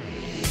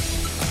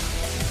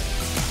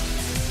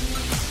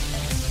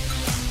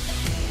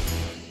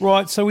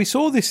 Right, so we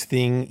saw this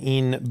thing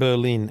in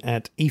Berlin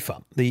at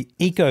IFA, the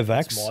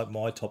Ecovacs. That's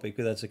my topic,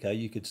 but that's okay.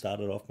 You could start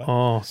it off, mate.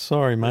 Oh,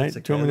 sorry, mate. Okay.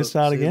 Do you want me to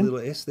start again? A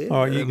little S there.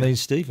 All right, you mean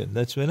Stephen.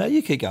 That's no.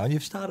 You keep going.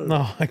 You've started.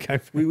 No, okay.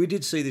 We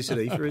did see this at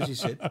IFA, as you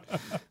said.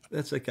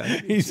 That's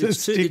okay. He's a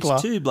stickler.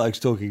 It's Two Blokes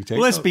Talking Tech.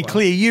 Well, let's be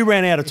clear. You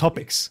ran out of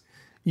topics.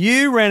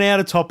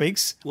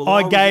 Well,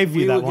 I gave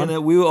you that one. I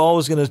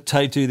was going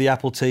to do the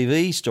Apple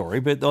TV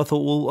story, but I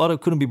thought, I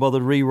couldn't be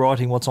bothered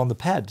rewriting what's on the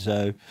pad,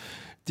 so.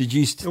 Did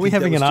you? Are we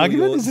having an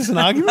argument? Is this an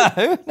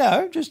argument?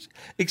 No, just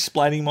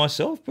explaining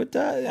myself. But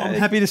I'm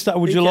happy to start.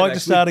 Would you like to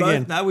start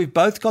again? No, we've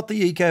both got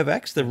the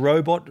Ecovacs, the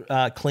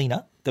robot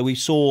cleaner that we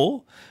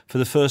saw for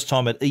the first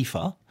time at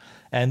IFA.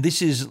 And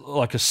this is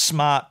like a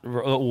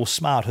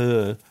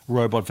smarter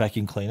robot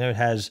vacuum cleaner. It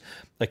has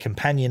a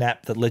companion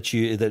app that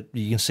you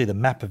can see the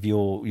map of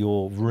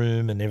your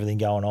room and everything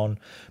going on.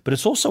 But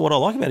it's also what I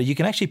like about it. You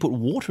can actually put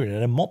water in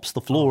it and mops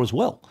the floor as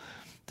well.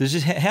 There's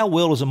just how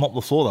well does it mop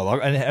the floor though?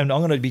 And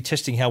I'm going to be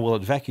testing how well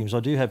it vacuums. I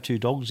do have 2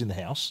 dogs in the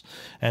house,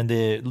 and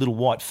their little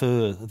white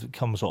fur that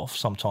comes off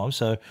sometimes.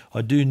 So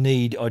I do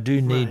need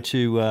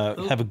to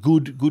have a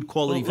good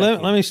quality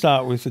vacuum. Let me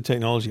start with the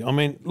technology. I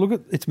mean,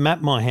 it's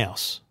mapped my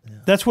house. Yeah.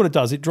 That's what it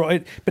does.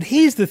 But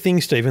here's the thing,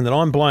 Stephen, that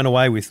I'm blown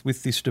away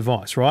with this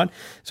device, right?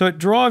 So it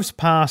drives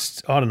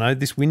past, I don't know,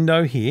 this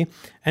window here,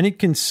 and it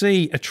can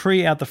see a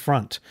tree out the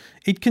front.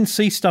 It can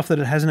see stuff that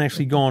it hasn't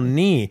actually gone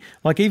near.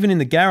 Like even in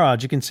the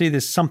garage, you can see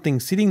there's something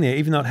sitting there,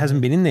 even though it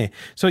hasn't been in there.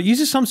 So it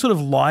uses some sort of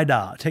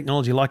LiDAR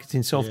technology, like it's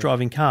in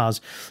self-driving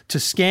cars, to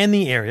scan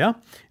the area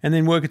and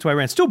then work its way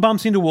around. Still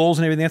bumps into walls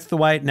and everything. That's the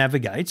way it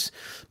navigates.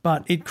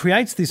 But it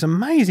creates this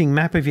amazing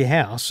map of your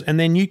house, and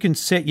then you can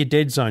set your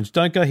dead zones.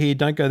 Don't go here,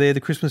 don't go there.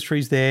 The Christmas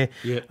tree's there.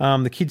 Yeah.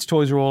 The kids'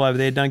 toys are all over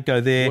there. Don't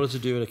go there. What does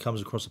it do when it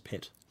comes across a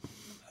pet?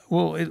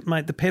 Well,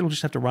 mate, the pet will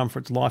just have to run for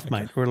its life,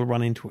 mate, or it'll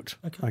run into it.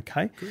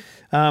 Okay.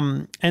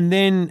 And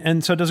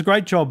so it does a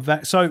great job.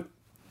 So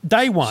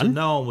day one. So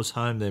no one was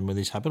home then when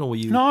this happened, or were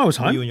you? No, I was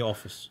home. Were you in your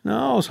office?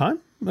 No, I was home.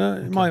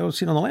 I was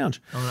sitting on the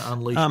lounge. I'm going to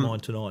unleash mine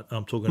tonight.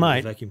 I'm talking about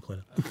the vacuum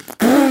cleaner.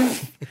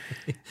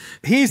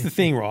 Here's the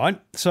thing, right?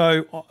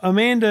 So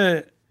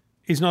Amanda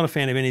is not a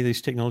fan of any of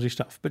this technology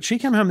stuff, but she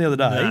came home the other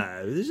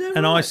day, is that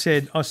and right? I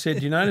said,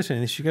 "Do you notice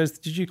anything?" She goes,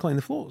 "Did you clean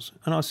the floors?"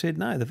 And I said,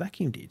 "No, the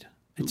vacuum did."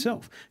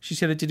 itself. She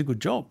said it did a good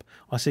job.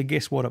 I said,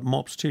 guess what? It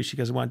mops too. She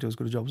goes, it won't do as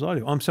good a job as I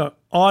do.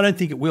 I don't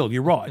think it will.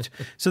 You're right.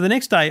 So the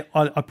next day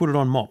I put it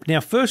on mop.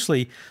 Now,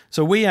 firstly,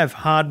 so we have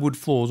hardwood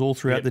floors all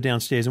throughout the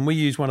downstairs, and we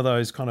use one of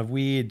those kind of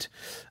weird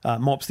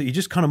mops that you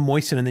just kind of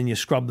moisten and then you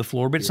scrub the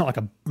floor a bit. It's not like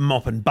a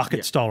mop and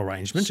bucket style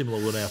arrangement.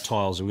 Similar with our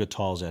tiles. We've got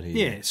tiles out here.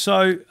 Yeah.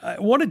 So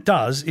what it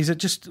does is it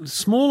just a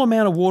small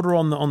amount of water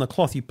on the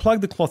cloth. You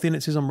plug the cloth in.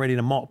 It says I'm ready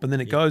to mop, and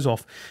then it goes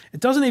off.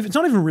 It's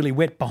not even really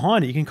wet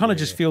behind it. You can kind of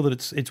just feel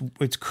that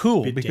it's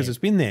cool because it's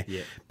been there,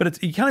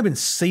 but you can't even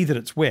see that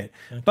it's wet.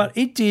 Okay. But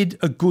it did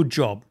a good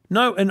job.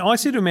 No, and I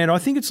said to Amanda, I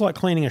think it's like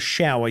cleaning a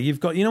shower. You've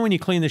got, when you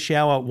clean the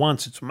shower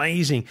once, it's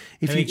amazing.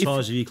 How many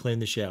times have you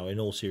cleaned the shower? In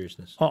all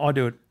seriousness, I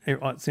do it.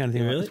 It's the only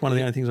thing. Really? It's one of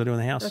the only things I do in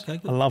the house.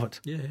 Okay, I love it.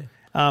 Yeah.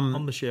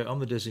 I'm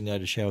the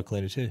designated shower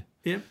cleaner too.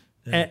 Yeah.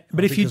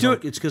 But if you do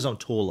it, it's because I'm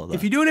taller. Though.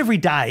 If you do it every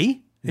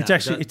day. It's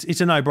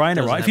a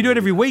no-brainer, right? If you do it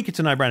every week, it's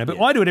a no-brainer.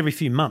 But I do it every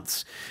few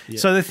months. Yeah.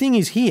 So the thing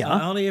is here...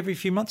 only every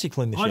few months you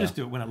clean the shower. I just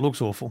do it when it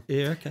looks awful.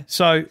 Yeah, okay.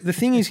 So the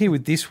thing is here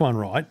with this one,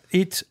 right,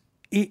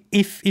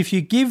 if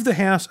you give the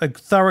house a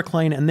thorough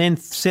clean and then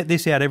set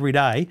this out every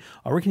day,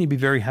 I reckon you'd be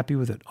very happy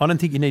with it. I don't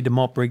think you need to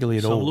mop regularly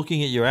at all. I'm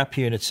looking at your app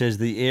here and it says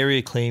the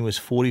area clean was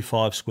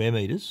 45 square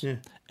metres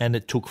and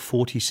it took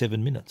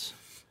 47 minutes.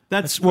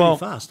 That's pretty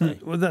fast, eh?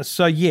 Well,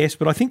 so yes,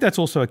 but I think that's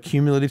also a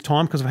cumulative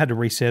time because I've had to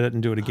reset it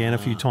and do it again a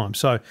few times.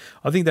 So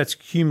I think that's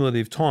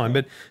cumulative time.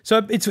 But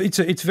so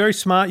it's very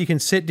smart. You can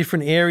set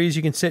different areas.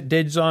 You can set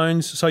dead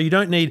zones. So you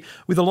don't need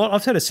with a lot.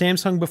 I've had a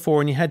Samsung before,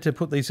 and you had to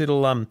put these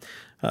little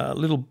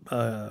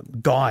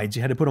guides.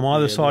 You had to put them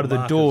either side of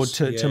the door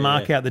to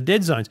mark out the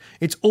dead zones.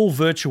 It's all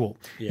virtual.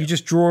 Yeah. You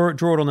just draw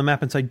it on the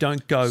map and say,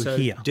 "Don't go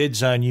here." Dead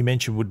zone you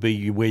mentioned would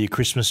be where your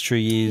Christmas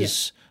tree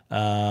is. Yeah.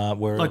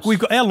 We've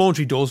got our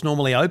laundry doors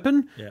normally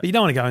open, but you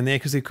don't want to go in there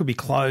because there could be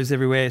clothes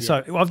everywhere.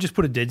 So I've just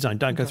put a dead zone.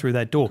 Don't go through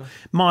that door.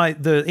 Okay.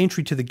 The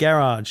entry to the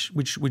garage,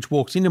 which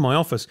walks into my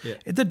office,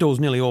 the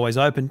door's nearly always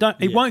open.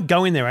 It won't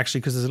go in there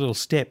actually because there's a little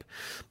step.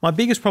 My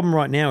biggest problem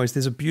right now is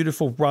there's a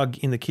beautiful rug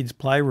in the kids'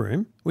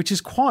 playroom, which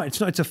is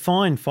it's a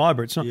fine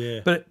fibre. It's not,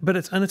 but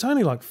it's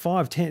only like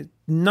 5-10,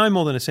 no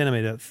more than a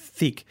centimetre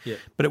thick,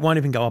 but it won't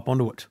even go up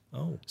onto it.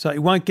 Oh, so it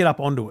won't get up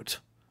onto it.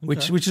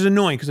 Okay. Which is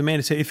annoying because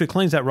Amanda said if it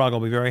cleans that rug, I'll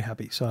be very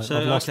happy. So I've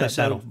lost that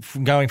battle.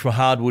 From going from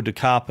hardwood to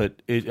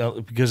carpet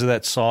because of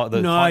that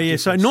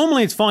size. So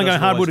normally it's fine going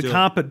hardwood to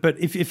carpet, but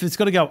if it's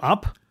got to go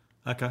up,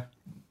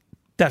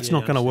 that's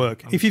not going to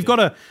work. If you've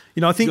got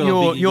I think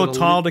your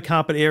tile to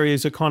carpet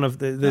areas are kind of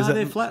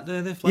they're flat.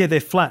 They're flat. Yeah, they're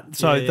flat,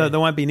 so there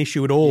won't be an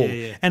issue at all.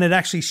 And it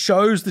actually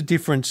shows the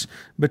difference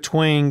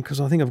between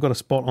because I think I've got a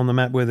spot on the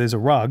map where there's a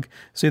rug.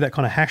 See that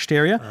kind of hashed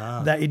area?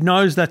 That it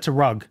knows that's a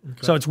rug,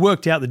 so it's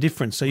worked out the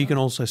difference. So you can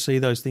also see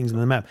those things in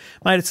the map,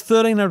 mate. It's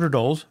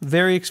 $1,300,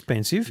 very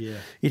expensive. Yeah.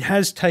 It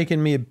has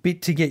taken me a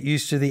bit to get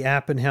used to the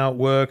app and how it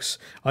works.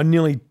 I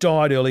nearly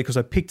died early because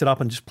I picked it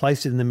up and just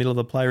placed it in the middle of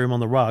the playroom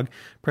on the rug.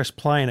 Pressed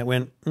play and it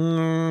went.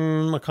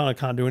 I kind of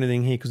can't do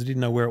anything here because I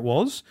didn't know where it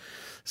was.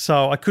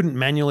 So I couldn't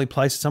manually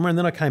place it somewhere. And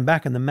then I came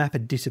back and the map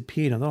had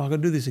disappeared. I thought, I've got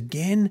to do this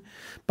again.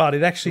 But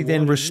it actually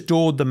then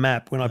restored the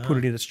map when I put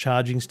it in its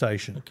charging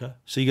station. Okay.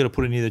 So you got to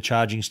put it near the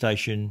charging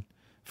station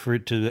for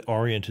it to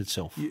orient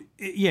itself.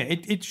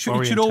 It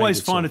should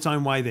always find its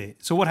own way there.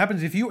 So what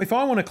happens if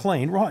I want to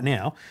clean right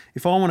now,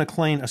 if I want to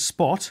clean a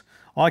spot,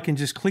 I can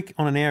just click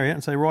on an area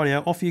and say,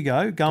 rightio, off you go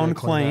and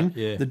clean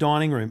the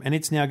dining room. And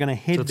it's now going to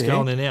head there. So it's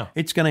going there now?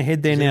 It's going to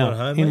head there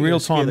now in real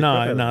time.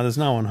 No, there's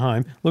no one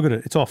home. Look at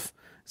it. It's off.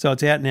 So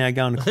it's out now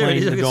going to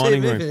clean the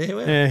dining room.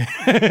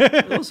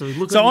 Yeah.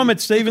 Awesome. So I'm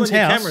at Stephen's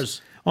house.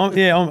 I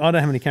don't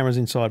have any cameras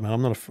inside, man.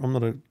 I'm not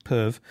a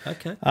perv.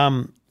 Okay.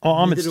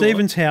 I'm at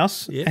Stephen's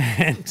house,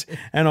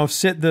 and I've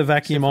set the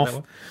vacuum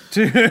off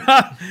to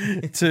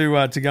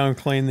go and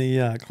clean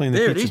the kitchen.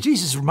 There it is.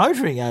 Jesus,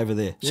 motoring over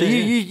there. So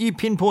you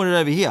pinpointed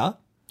over here.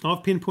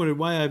 I've pinpointed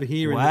way over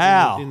here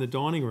in the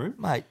dining room,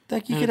 mate.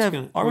 You could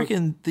have. I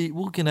reckon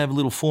we can have a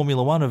little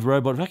Formula One of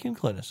robot vacuum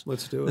cleaners.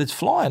 Let's do it. It's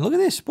flying. Look at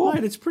this, boy.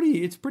 Mate, it's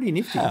pretty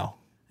nifty. Wow.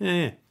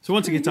 Yeah. So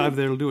once it gets over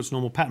there, it'll do its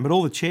normal pattern. But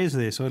all the chairs are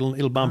there, so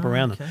it'll bump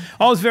around them.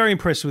 I was very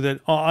impressed with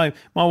it. My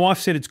wife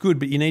said it's good,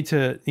 but you need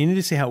to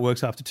see how it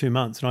works after 2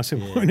 months. And I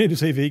said, well, we need to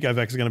see if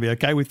Ecovac is going to be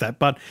okay with that.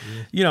 But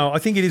I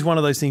think it is one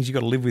of those things you've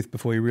got to live with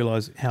before you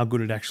realise how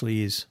good it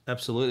actually is.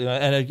 Absolutely,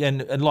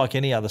 and like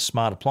any other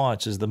smart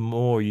appliances, the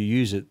more you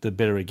use it, the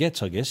better it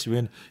gets. I guess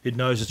when it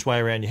knows its way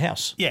around your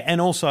house. Yeah, and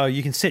also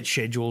you can set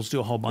schedules, do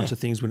a whole bunch of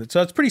things with it.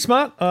 So it's pretty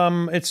smart.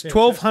 It's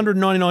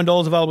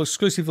 $1,299 available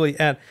exclusively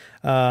at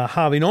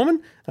Harvey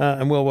Norman.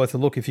 And well worth a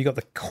look if you got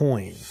the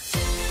coin.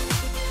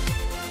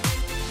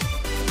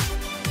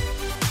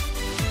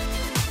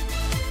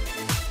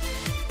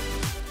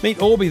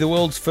 Meet Orbi, the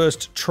world's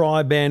first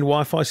tri-band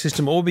Wi-Fi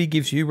system. Orbi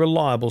gives you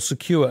reliable,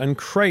 secure and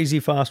crazy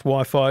fast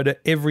Wi-Fi to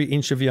every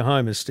inch of your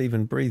home, as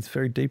Stephen breathes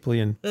very deeply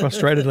and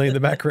frustratedly in the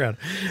background.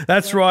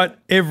 That's right,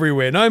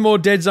 everywhere. No more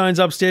dead zones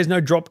upstairs, no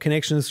drop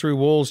connections through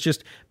walls,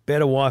 just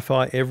better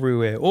Wi-Fi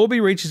everywhere. Orbi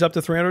reaches up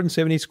to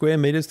 370 square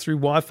meters through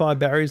Wi-Fi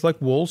barriers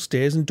like walls,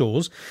 stairs and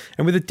doors.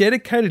 And with a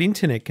dedicated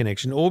internet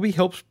connection, Orbi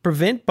helps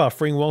prevent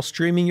buffering while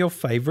streaming your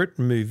favourite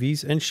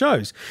movies and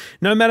shows.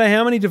 No matter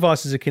how many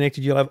devices are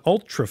connected, you'll have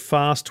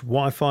ultra-fast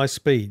Wi-Fi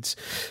speeds.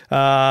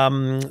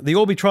 The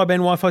Orbi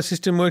tri-band Wi-Fi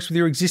system works with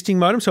your existing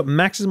modem, so it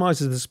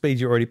maximises the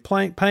speeds you're already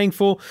paying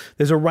for.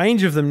 There's a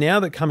range of them now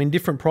that come in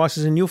different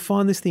prices, and you'll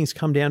find this thing's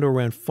come down to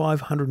around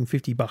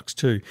 $550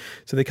 too.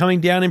 So they're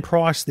coming down in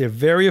price. They're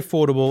very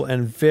affordable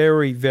and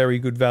very, very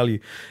good value.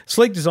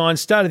 Sleek design,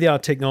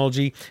 state-of-the-art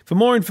technology. For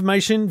more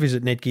information,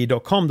 visit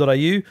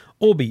netgear.com.au.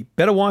 Orbi,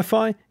 better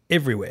Wi-Fi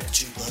everywhere.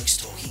 Two Blokes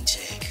Talking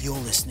Tech. You're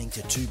listening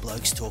to Two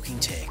Blokes Talking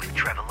Tech with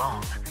Trevor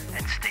Long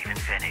and Stephen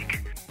Fennick.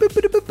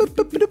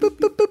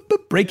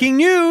 Breaking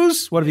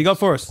news. What have you got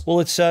for us? Well,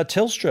 it's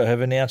Telstra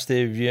have announced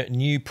their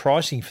new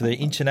pricing for their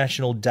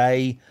International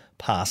Day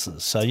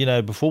passes.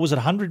 So, before was it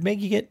 100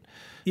 meg you get?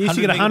 You used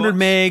to get 100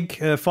 meg,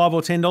 $5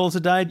 or $10 a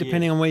day,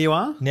 depending on where you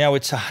are. Now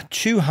it's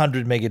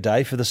 200 meg a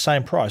day for the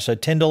same price. So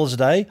 $10 a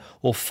day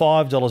or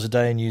 $5 a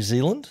day in New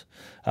Zealand.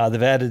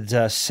 They've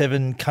added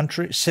 17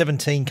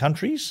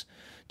 countries,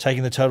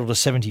 taking the total to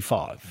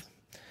 75.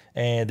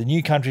 And the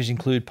new countries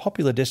include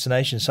popular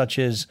destinations such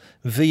as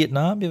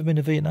Vietnam. You ever been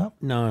to Vietnam?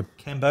 No.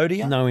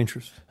 Cambodia? No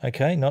interest.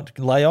 Okay, not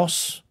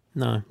Laos?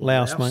 No.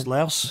 Laos, mate.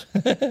 Laos.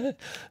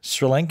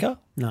 Sri Lanka?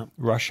 No.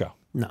 Russia?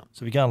 No.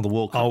 So we're going to the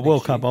World Cup. Oh,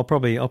 World Cup. I'll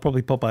probably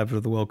pop over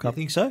to the World You Cup.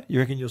 think so? You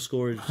reckon you'll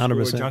score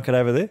 100%. a junket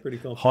over there? Pretty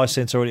confident. High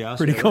Sense already asked.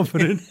 Pretty me.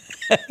 confident.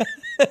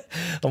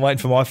 I'm waiting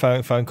for my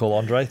phone call,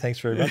 Andre. Thanks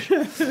very much.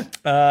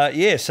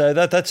 So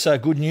that's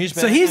good news.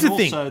 So here's the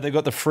thing. Also, they've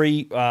got the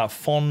free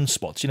FON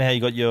spots. You know how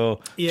you got your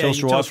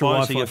Telstra your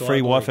Wi-Fi, so you get free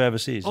Wi-Fi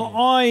overseas.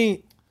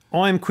 I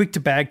am quick to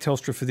bag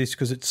Telstra for this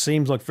because it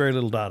seems like very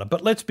little data.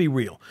 But let's be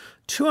real.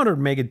 200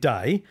 meg a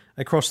day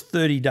across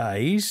 30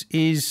 days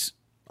is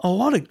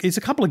it's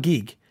a couple of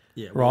gig.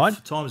 Yeah, right?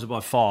 Times it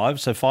by 5,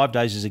 so 5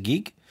 days is a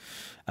gig.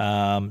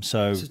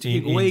 So it's a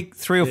gig a week,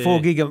 3 or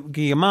 4 gig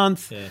a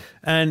month. Yeah.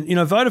 And,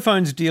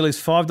 Vodafone's deal is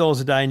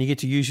 $5 a day and you get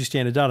to use your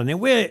standard data. Now,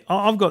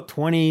 I've got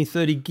 20,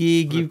 30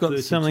 gig, you've got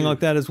 32, something like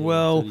that as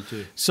well.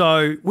 32.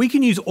 So we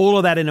can use all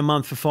of that in a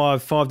month for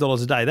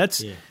 $5 a day.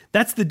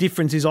 That's the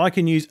difference is I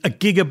can use a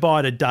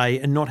gigabyte a day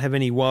and not have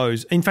any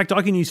woes. In fact,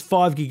 I can use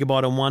 5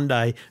 gigabyte on one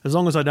day. As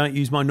long as I don't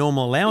use my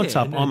normal allowance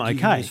up, I'm okay. You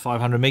can use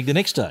 500 meg the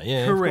next day.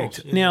 Yeah, correct.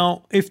 Of course.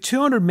 Now, if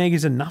 200 meg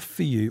is enough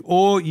for you,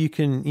 or you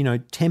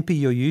can, temper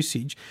your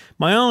usage,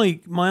 my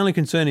only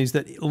concern is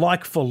that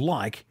like for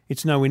like,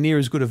 it's nowhere near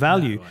as good a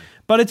value. No way.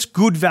 But it's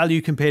good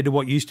value compared to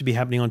what used to be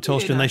happening on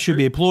Telstra, and they should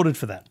be applauded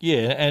for that.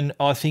 Yeah, and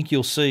I think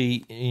you'll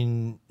see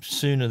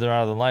sooner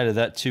rather than later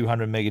that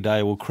 200 meg a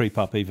day will creep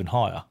up even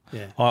higher.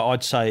 Yeah.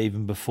 I'd say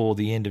even before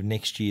the end of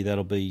next year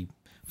that'll be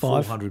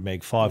 400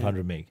 meg,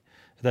 500 meg.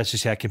 That's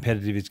just how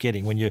competitive it's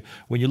getting. When you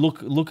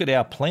look at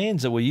our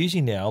plans that we're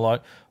using now,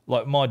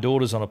 like my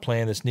daughter's on a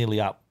plan that's nearly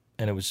up,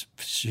 and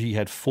she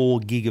had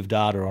 4 gig of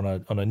data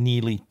on a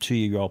nearly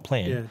 2-year-old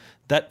plan. Yeah.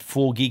 That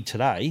 4 gig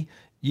today,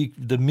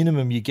 the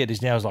minimum you get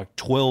is now like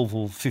 12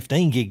 or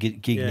 15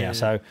 gig now. Yeah.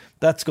 So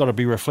that's got to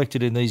be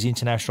reflected in these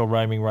international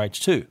roaming rates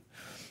too.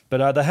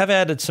 But they have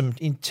added some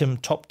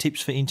top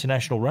tips for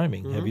international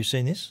roaming. Mm-hmm. Have you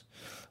seen this?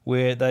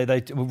 Where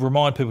they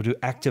remind people to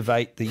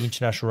activate the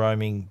international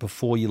roaming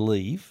before you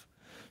leave,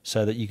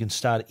 so that you can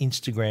start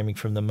Instagramming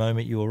from the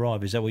moment you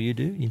arrive. Is that what you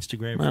do?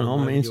 Instagram? Man,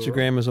 I'm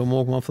Instagram as I'm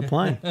walking off the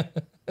plane.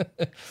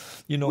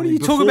 What are you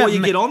talking about? You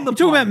get on the plane?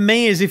 You're talking about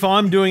me as if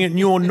I'm doing it and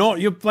you're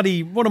not. You're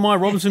bloody, what am I,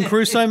 Robinson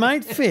Crusoe,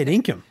 mate? Fair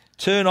dinkum.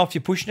 Turn off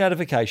your push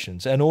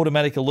notifications and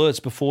automatic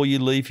alerts before you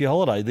leave your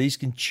holiday. These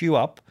can chew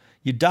up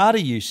your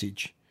data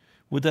usage.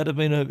 Would that have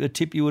been a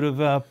tip you would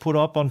have put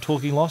up on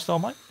Talking Lifestyle,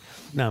 mate?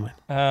 No,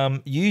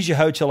 mate. Use your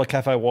hotel or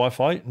cafe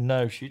Wi-Fi.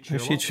 No shit,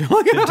 Sherlock. To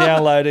Sherlock.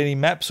 download any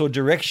maps or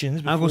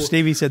directions. Uncle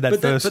Stevie said that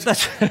first.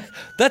 But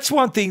that's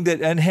one thing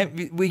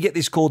we get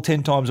this call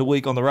 10 times a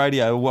week on the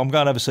radio. Well, I'm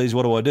going overseas.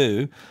 What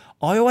do?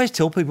 I always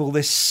tell people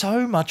there's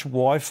so much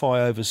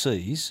Wi-Fi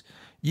overseas,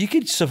 you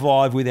could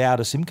survive without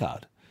a SIM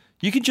card.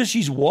 You can just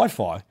use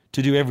Wi-Fi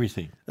to do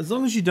everything. As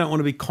long as you don't want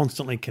to be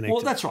constantly connected.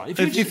 Well, that's right.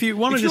 If you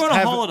want to just on a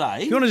have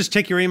holiday, if you want to just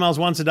check your emails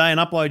once a day and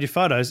upload your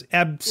photos,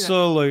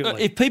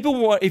 absolutely.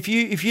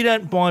 If you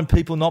don't mind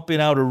people not being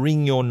able to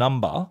ring your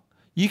number,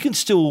 you can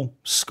still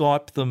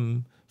Skype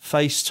them,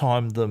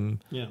 FaceTime them,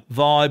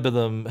 Viber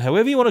them,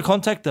 however you want to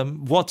contact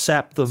them,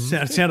 WhatsApp them.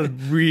 It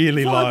sounded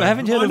really low.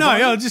 Haven't you heard of no,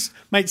 Viber? just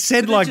mate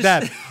said like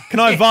that.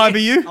 Can I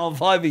Viber you? I'll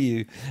Viber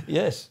you.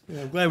 Yes.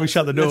 Yeah, I'm glad we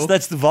shut the door.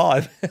 That's the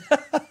vibe.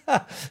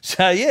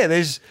 So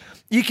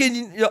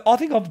I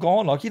think I've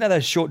gone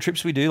those short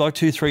trips we do, like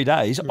 2-3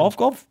 days.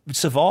 I've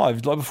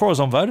survived. Like before I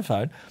was on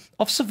Vodafone,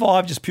 I've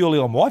survived just purely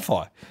on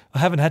Wi-Fi. I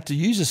haven't had to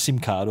use a SIM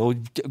card or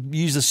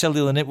use the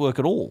cellular network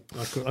at all.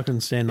 I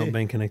couldn't stand not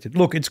being connected.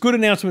 Look, it's a good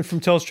announcement from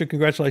Telstra.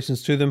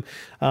 Congratulations to them.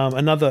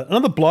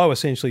 Another blow,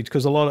 essentially,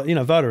 because a lot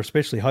of, Voda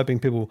especially, hoping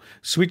people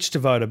switch to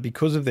Voda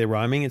because of their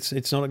roaming.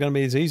 It's not going to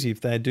be as easy if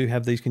they do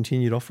have these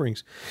continued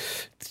offerings.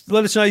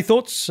 Let us know your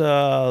thoughts.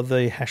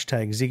 The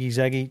hashtag Ziggy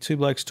Zaggy, Two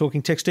Blokes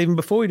Talking Tech. Stephen,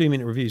 before we do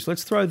minute reviews,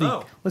 let's throw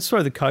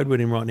the code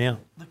word in right now.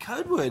 The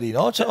code word in.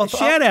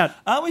 Shout out.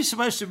 Aren't we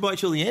supposed to wait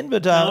till the end?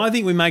 But no, I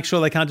think we make sure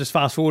they can't just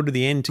fast forward to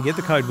the end to get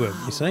the code word.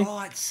 You see,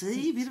 right?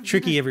 See,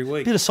 tricky every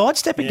week. Bit of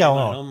sidestepping going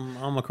on.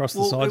 I'm across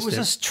the sidestep. It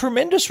was a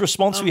tremendous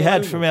response we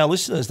had from our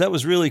listeners. That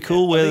was really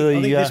cool.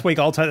 I think this week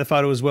I'll take the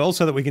photo as well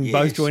so that we can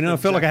both join in. I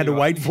felt like I had to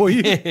wait for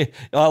you. Yeah.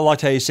 I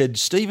liked how you said,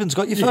 Stephen's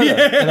got your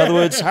photo. In other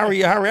words,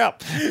 hurry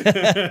up.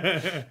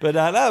 But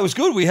no, it was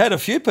good. We had a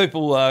few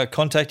people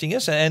contacting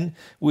us, and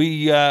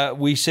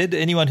we said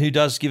anyone who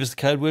does give us the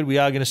code word, we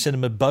are going to send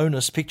them a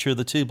bonus picture of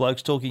the Two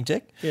Blokes Talking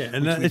Tech. Yeah,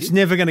 and it's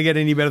never going to get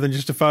any better than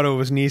just a photo of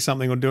us near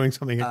something or doing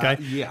something, okay?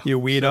 You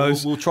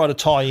weirdos. So we'll try to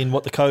tie in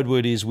what the code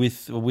word is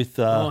with how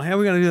are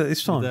we going to do that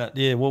this time? How?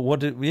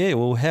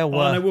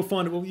 We'll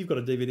find it. Well, you've got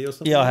a DVD or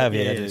something. Yeah, I have,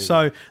 yeah.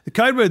 So the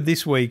code word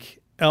this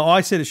week, I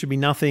said it should be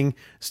nothing.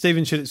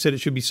 Stephen said it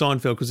should be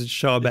Seinfeld because it's a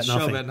show about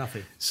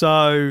nothing.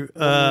 So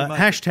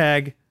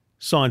hashtag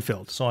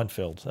Seinfeld.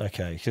 Seinfeld,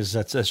 okay, because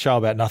that's a show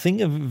about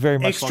nothing. Very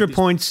much extra like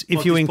points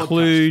if you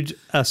include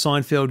a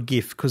Seinfeld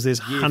GIF because there's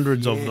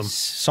hundreds of them.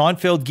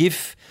 Seinfeld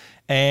GIF,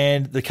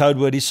 and the code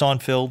word is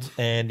Seinfeld,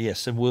 and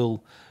yes, and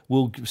we'll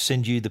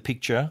send you the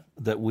picture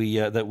that we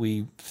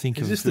think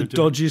of. Is this the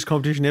dodgiest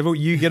competition ever?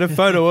 You get a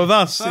photo of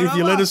us if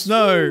you let us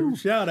know. Ooh.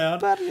 Shout out.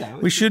 But,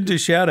 we should do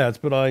shout outs,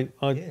 but I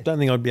don't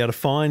think I'd be able to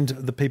find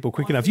the people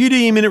quick enough. You do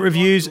your minute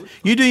reviews.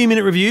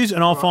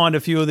 And I'll find a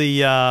few of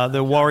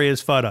the Warriors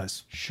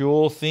photos.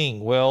 Sure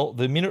thing. Well,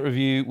 the minute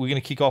review, we're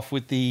going to kick off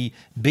with the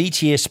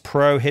BTS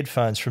Pro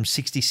headphones from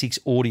 66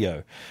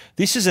 Audio.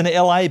 This is an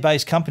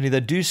LA-based company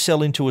that do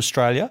sell into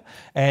Australia.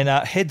 And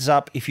heads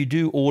up, if you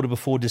do order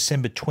before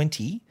December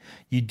 20,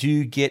 you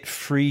do get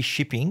free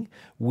shipping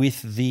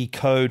with the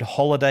code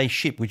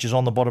HOLIDAYSHIP, which is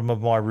on the bottom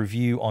of my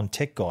review on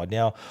Tech Guide.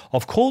 Now,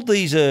 I've called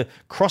these a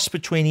cross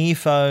between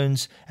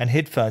earphones and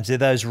headphones. They're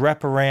those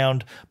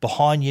wrap-around,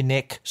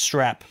 behind-your-neck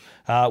strap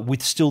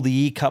with still the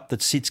ear cup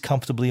that sits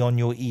comfortably on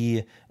your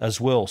ear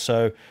as well.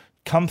 So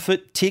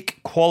comfort, tick.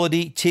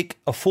 Quality, tick.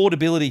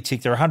 Affordability,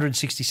 tick. They're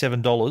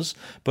 $167,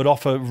 but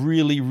offer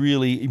really,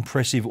 really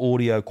impressive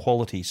audio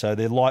quality. So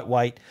they're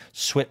lightweight,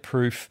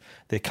 sweat-proof.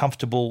 They're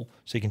comfortable,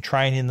 so you can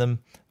train in them,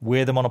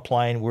 wear them on a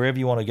plane, wherever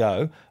you want to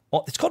go.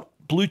 It's got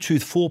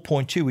Bluetooth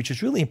 4.2, which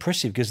is really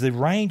impressive because the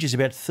range is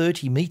about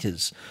 30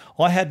 meters.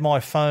 I had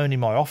my phone in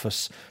my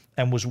office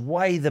and was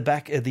way the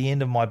back at the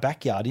end of my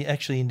backyard,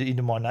 actually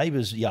into my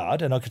neighbour's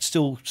yard, and I could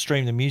still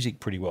stream the music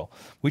pretty well,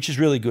 which is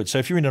really good. So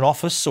if you're in an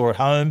office or at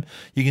home,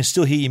 you can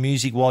still hear your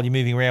music while you're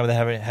moving around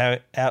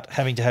without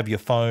having to have your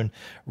phone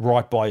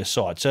right by your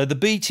side. So the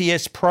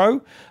BTS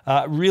Pro,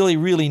 really,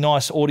 really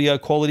nice audio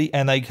quality,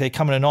 and they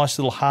come in a nice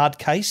little hard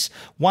case.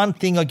 One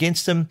thing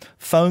against them,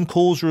 phone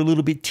calls were a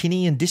little bit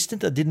tinny and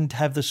distant. They didn't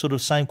have the sort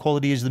of same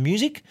quality as the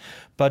music,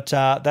 but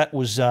that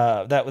was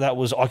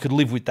I could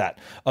live with that.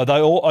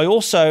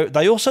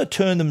 They also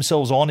turn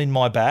themselves on in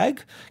my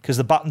bag because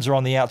the buttons are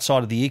on the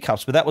outside of the ear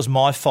cups, but that was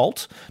my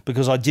fault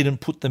because I didn't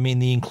put them in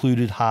the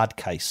included hard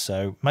case.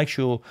 So make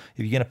sure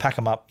if you're going to pack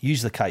them up,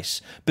 use the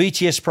case.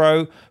 BTS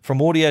Pro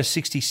from Audio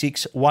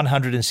 66,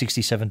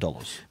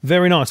 $167.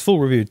 Very nice. Full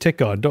review,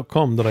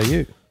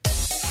 techguide.com.au.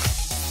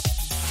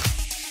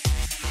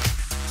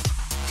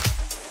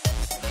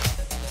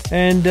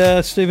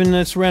 And, Stephen,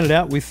 let's round it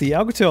out with the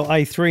Alcatel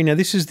A3. Now,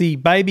 this is the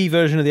baby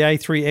version of the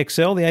A3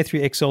 XL. The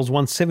A3 XL is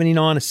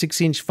 $179, a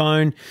 6-inch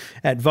phone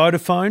at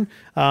Vodafone.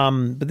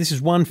 But this is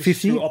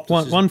 $150,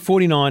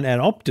 $149 at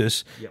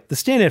Optus. Yep. The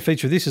standout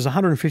feature of this is a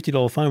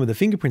 $150 phone with a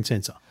fingerprint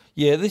sensor.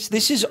 Yeah,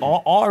 this is.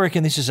 I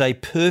reckon this is a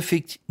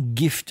perfect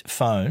gift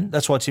phone.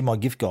 That's why it's in my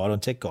gift guide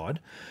on Tech Guide.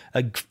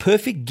 A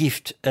perfect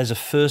gift as a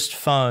first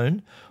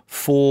phone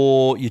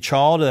for your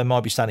child. They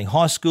might be starting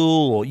high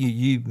school, or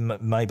you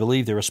may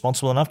believe they're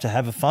responsible enough to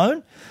have a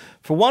phone.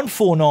 For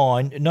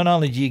 $149, not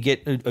only do you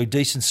get a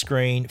decent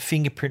screen,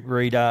 fingerprint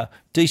reader,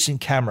 decent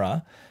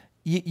camera,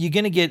 you're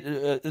going to get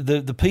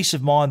the peace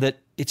of mind that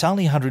it's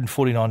only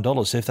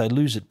 $149. So if they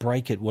lose it,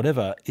 break it,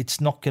 whatever, it's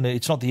not the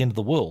end of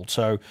the world.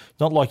 So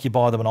not like you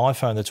buy them an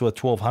iPhone that's worth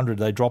 $1,200,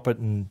 they drop it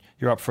and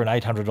you're up for an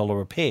 $800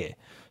 repair.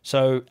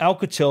 So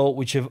Alcatel,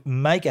 which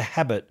make a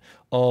habit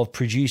of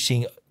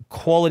producing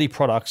quality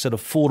products at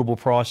affordable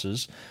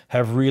prices,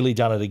 have really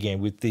done it again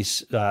with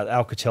this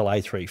Alcatel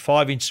A3.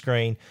 5-inch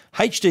screen,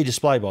 HD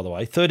display, by the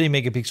way,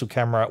 13-megapixel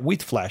camera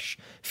with flash,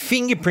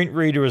 fingerprint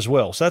reader as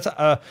well. So that's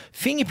a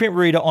fingerprint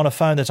reader on a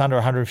phone that's under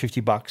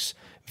 $150.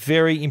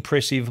 Very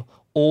impressive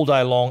all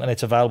day long, and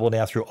it's available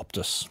now through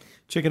Optus.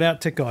 Check it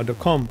out,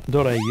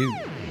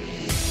 techguide.com.au.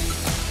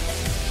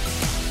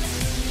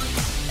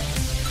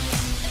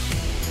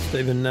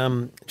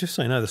 Stephen, just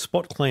so you know, the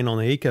spot clean on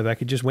the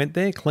EcoVac, it just went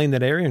there, cleaned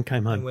that area and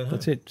came home.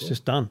 That's it. It's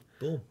just done.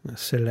 Boom. I'm going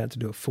to set it out to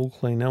do a full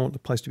clean. Now I want the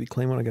place to be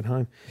clean when I get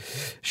home.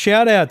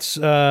 Shout outs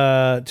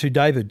to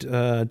David,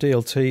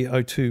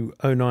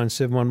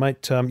 DLT020971.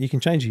 Mate, you can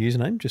change your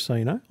username, just so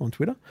you know, on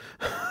Twitter.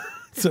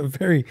 It's a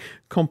very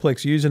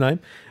complex username.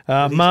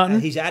 Martin.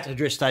 His at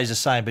address stays the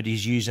same, but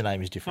his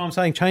username is different. I'm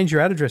saying change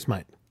your ad address,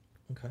 mate.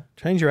 Okay.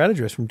 Change your ad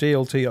address from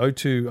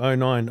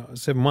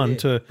DLT020971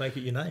 to make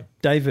it your name.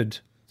 David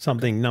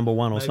something number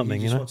one or Maybe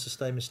something. He just you know. wants to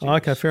stay mysterious.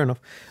 Okay, fair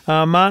enough.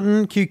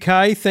 Martin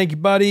QK, thank you,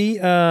 buddy.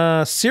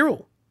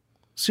 Cyril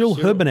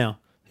Herbenau.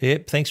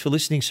 Yep. Thanks for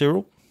listening,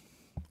 Cyril.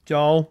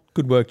 Joel,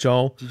 good work,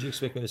 Joel. Did you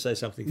expect me to say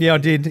something? Yeah, I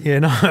did. Yeah,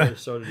 no.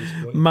 Sorry to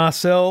disappoint you.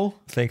 Marcel.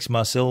 Thanks,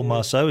 Marcel.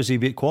 Marceau, is he a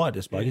bit quiet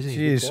this bloke? Isn't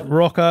he? Is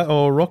Rocker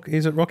or Rock?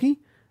 Is it Rocky?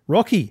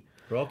 Rocky.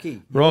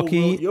 Rocky.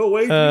 You're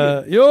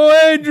Adrian. You're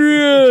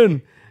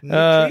Adrian.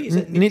 Is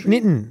it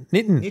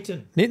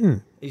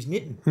Nitten. He's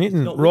knitting.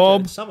 Nitten. Not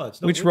Rob. It's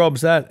not Which winter.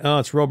 Rob's that? Oh,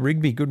 it's Rob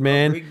Rigby. Good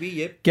man. Rigby,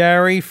 yep.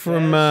 Gary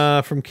from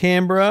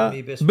Canberra. Some of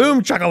your best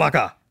Boom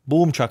chakalaka.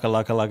 Boom chugga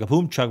lugga lugga.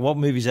 Boom chugga. What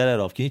movie's that out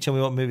of? Can you tell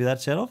me what movie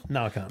that's out of?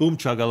 No, I can't. Boom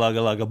chugga lugga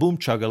lugga. Boom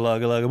chugga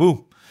lugga lugga.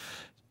 Boom.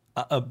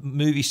 A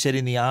movie set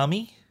in the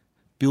army.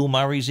 Bill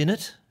Murray's in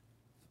it.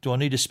 Do I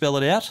need to spell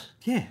it out?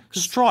 Yeah.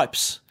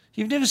 Stripes.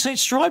 You've never seen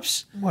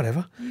Stripes?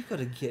 Whatever. You got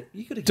to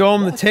get.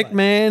 Dom the Tech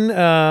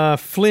Man,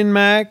 Flynn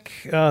Mac.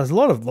 There's a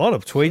lot of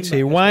tweets Flynn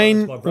here. Mac,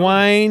 that's my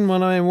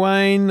brother.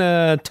 Wayne,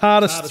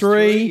 TARDIS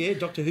 3, Yeah,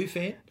 Doctor Who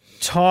fan.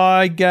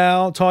 Ty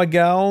Gall,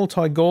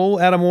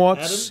 Adam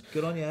Watts, Adam,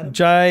 good on you, Adam.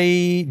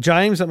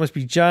 James, that must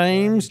be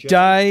James. James.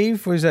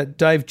 Dave, what is that?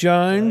 Dave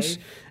Jones.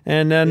 Dave.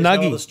 And There's no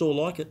other Nuggy. store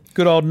like it.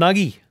 Good old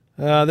Nuggy.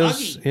 There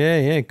was,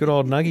 Nuggy? good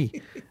old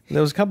Nuggy.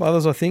 There was a couple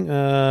others, I think.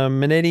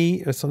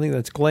 Manetti or something.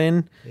 That's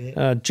Glenn.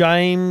 Yeah.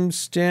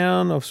 James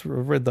down. I've sort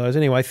of read those.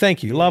 Anyway,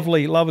 thank you.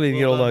 Lovely to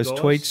get all done, those guys.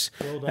 tweets.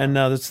 Well done. And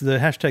that's the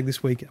hashtag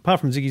this week, apart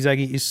from Ziggy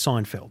Zaggy, is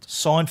Seinfeld.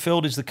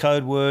 Seinfeld is the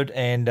code word,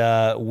 and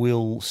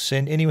we'll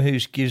send anyone who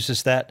gives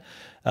us that.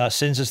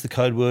 Sends us the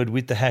code word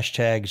with the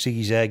hashtag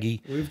Ziggy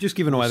Zaggy. We've just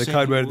given away the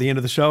code word at the end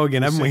of the show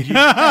again, haven't we?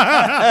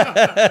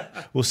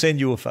 We'll send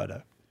you a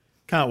photo.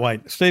 Can't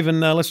wait. Stephen,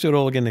 let's do it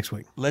all again next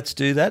week Let's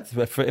do that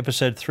for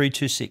episode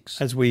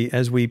 326. as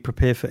we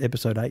prepare for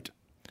episode 8.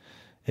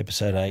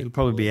 Episode 8. It'll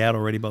probably be out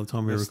already by the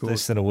time we It's record.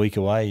 less than a week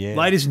away, yeah.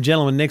 Ladies and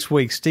gentlemen, next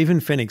week,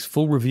 Stephen Fennick's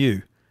full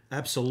review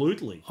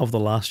Absolutely. of The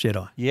Last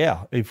Jedi.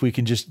 Yeah, if we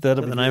can just...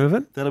 That'll Is be that the name of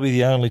it? That'll be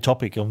the only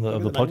topic of the the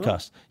name of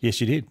podcast. Yes,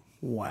 you did.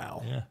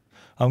 Wow. Yeah.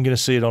 I'm going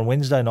to see it on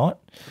Wednesday night,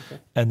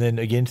 and then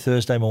again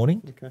Thursday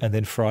morning, and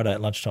then Friday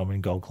at lunchtime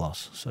in Gold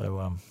Class.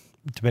 So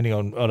depending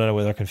on... I don't know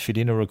whether I can fit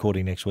in a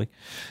recording next week.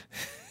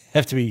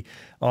 Have to be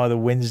either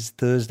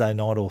Thursday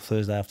night or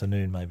Thursday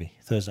afternoon, maybe.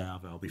 Thursday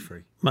afternoon, I'll be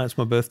free. Mate, it's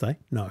my birthday.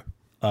 No.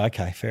 Oh,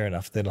 okay, fair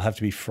enough. Then it'll have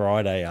to be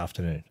Friday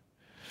afternoon.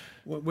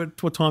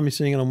 What time are you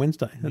seeing it on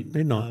Wednesday? At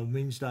midnight.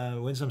 Wednesday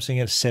I'm seeing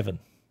it at 7.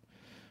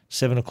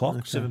 7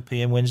 o'clock, 7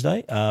 p.m.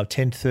 Wednesday,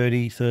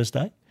 10:30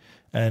 Thursday,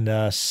 and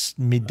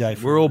midday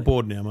Friday. We're all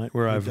bored now, mate.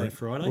 We're over it.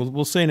 Friday.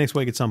 We'll see you next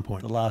week at some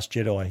point. The Last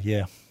Jedi,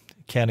 yeah.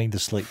 Counting the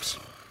sleeps.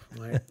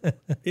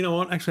 You know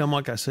what? Actually, I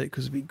might go see it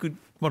because it'd be good.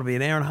 What'll be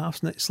an hour and a half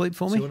sleep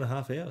for me?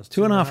 2.5 hours.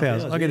 2.5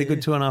 hours. I get a good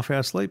yeah. 2.5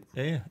 hours sleep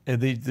Yeah,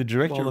 and the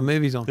director while the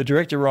movie's on. The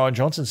director Ryan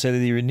Johnson said that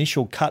the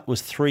initial cut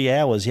was 3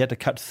 hours. He had to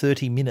cut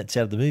 30 minutes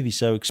out of the movie,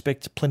 so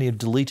expect plenty of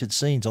deleted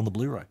scenes on the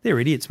Blu-ray. They're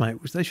idiots, mate.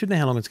 They should know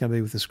how long it's going to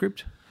be with the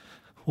script.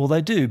 Well,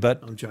 they do, but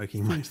I'm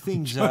joking, mate.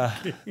 things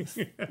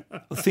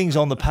things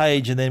on the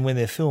page and then when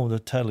they're filmed are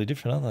totally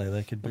different, aren't they?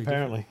 They could be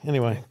Apparently.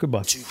 Anyway,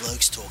 goodbye. Two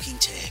Blokes Talking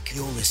Tech.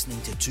 You're listening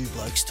to Two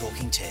Blokes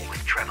Talking Tech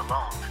with Trevor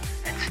Long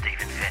and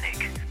Stephen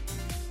Fennick.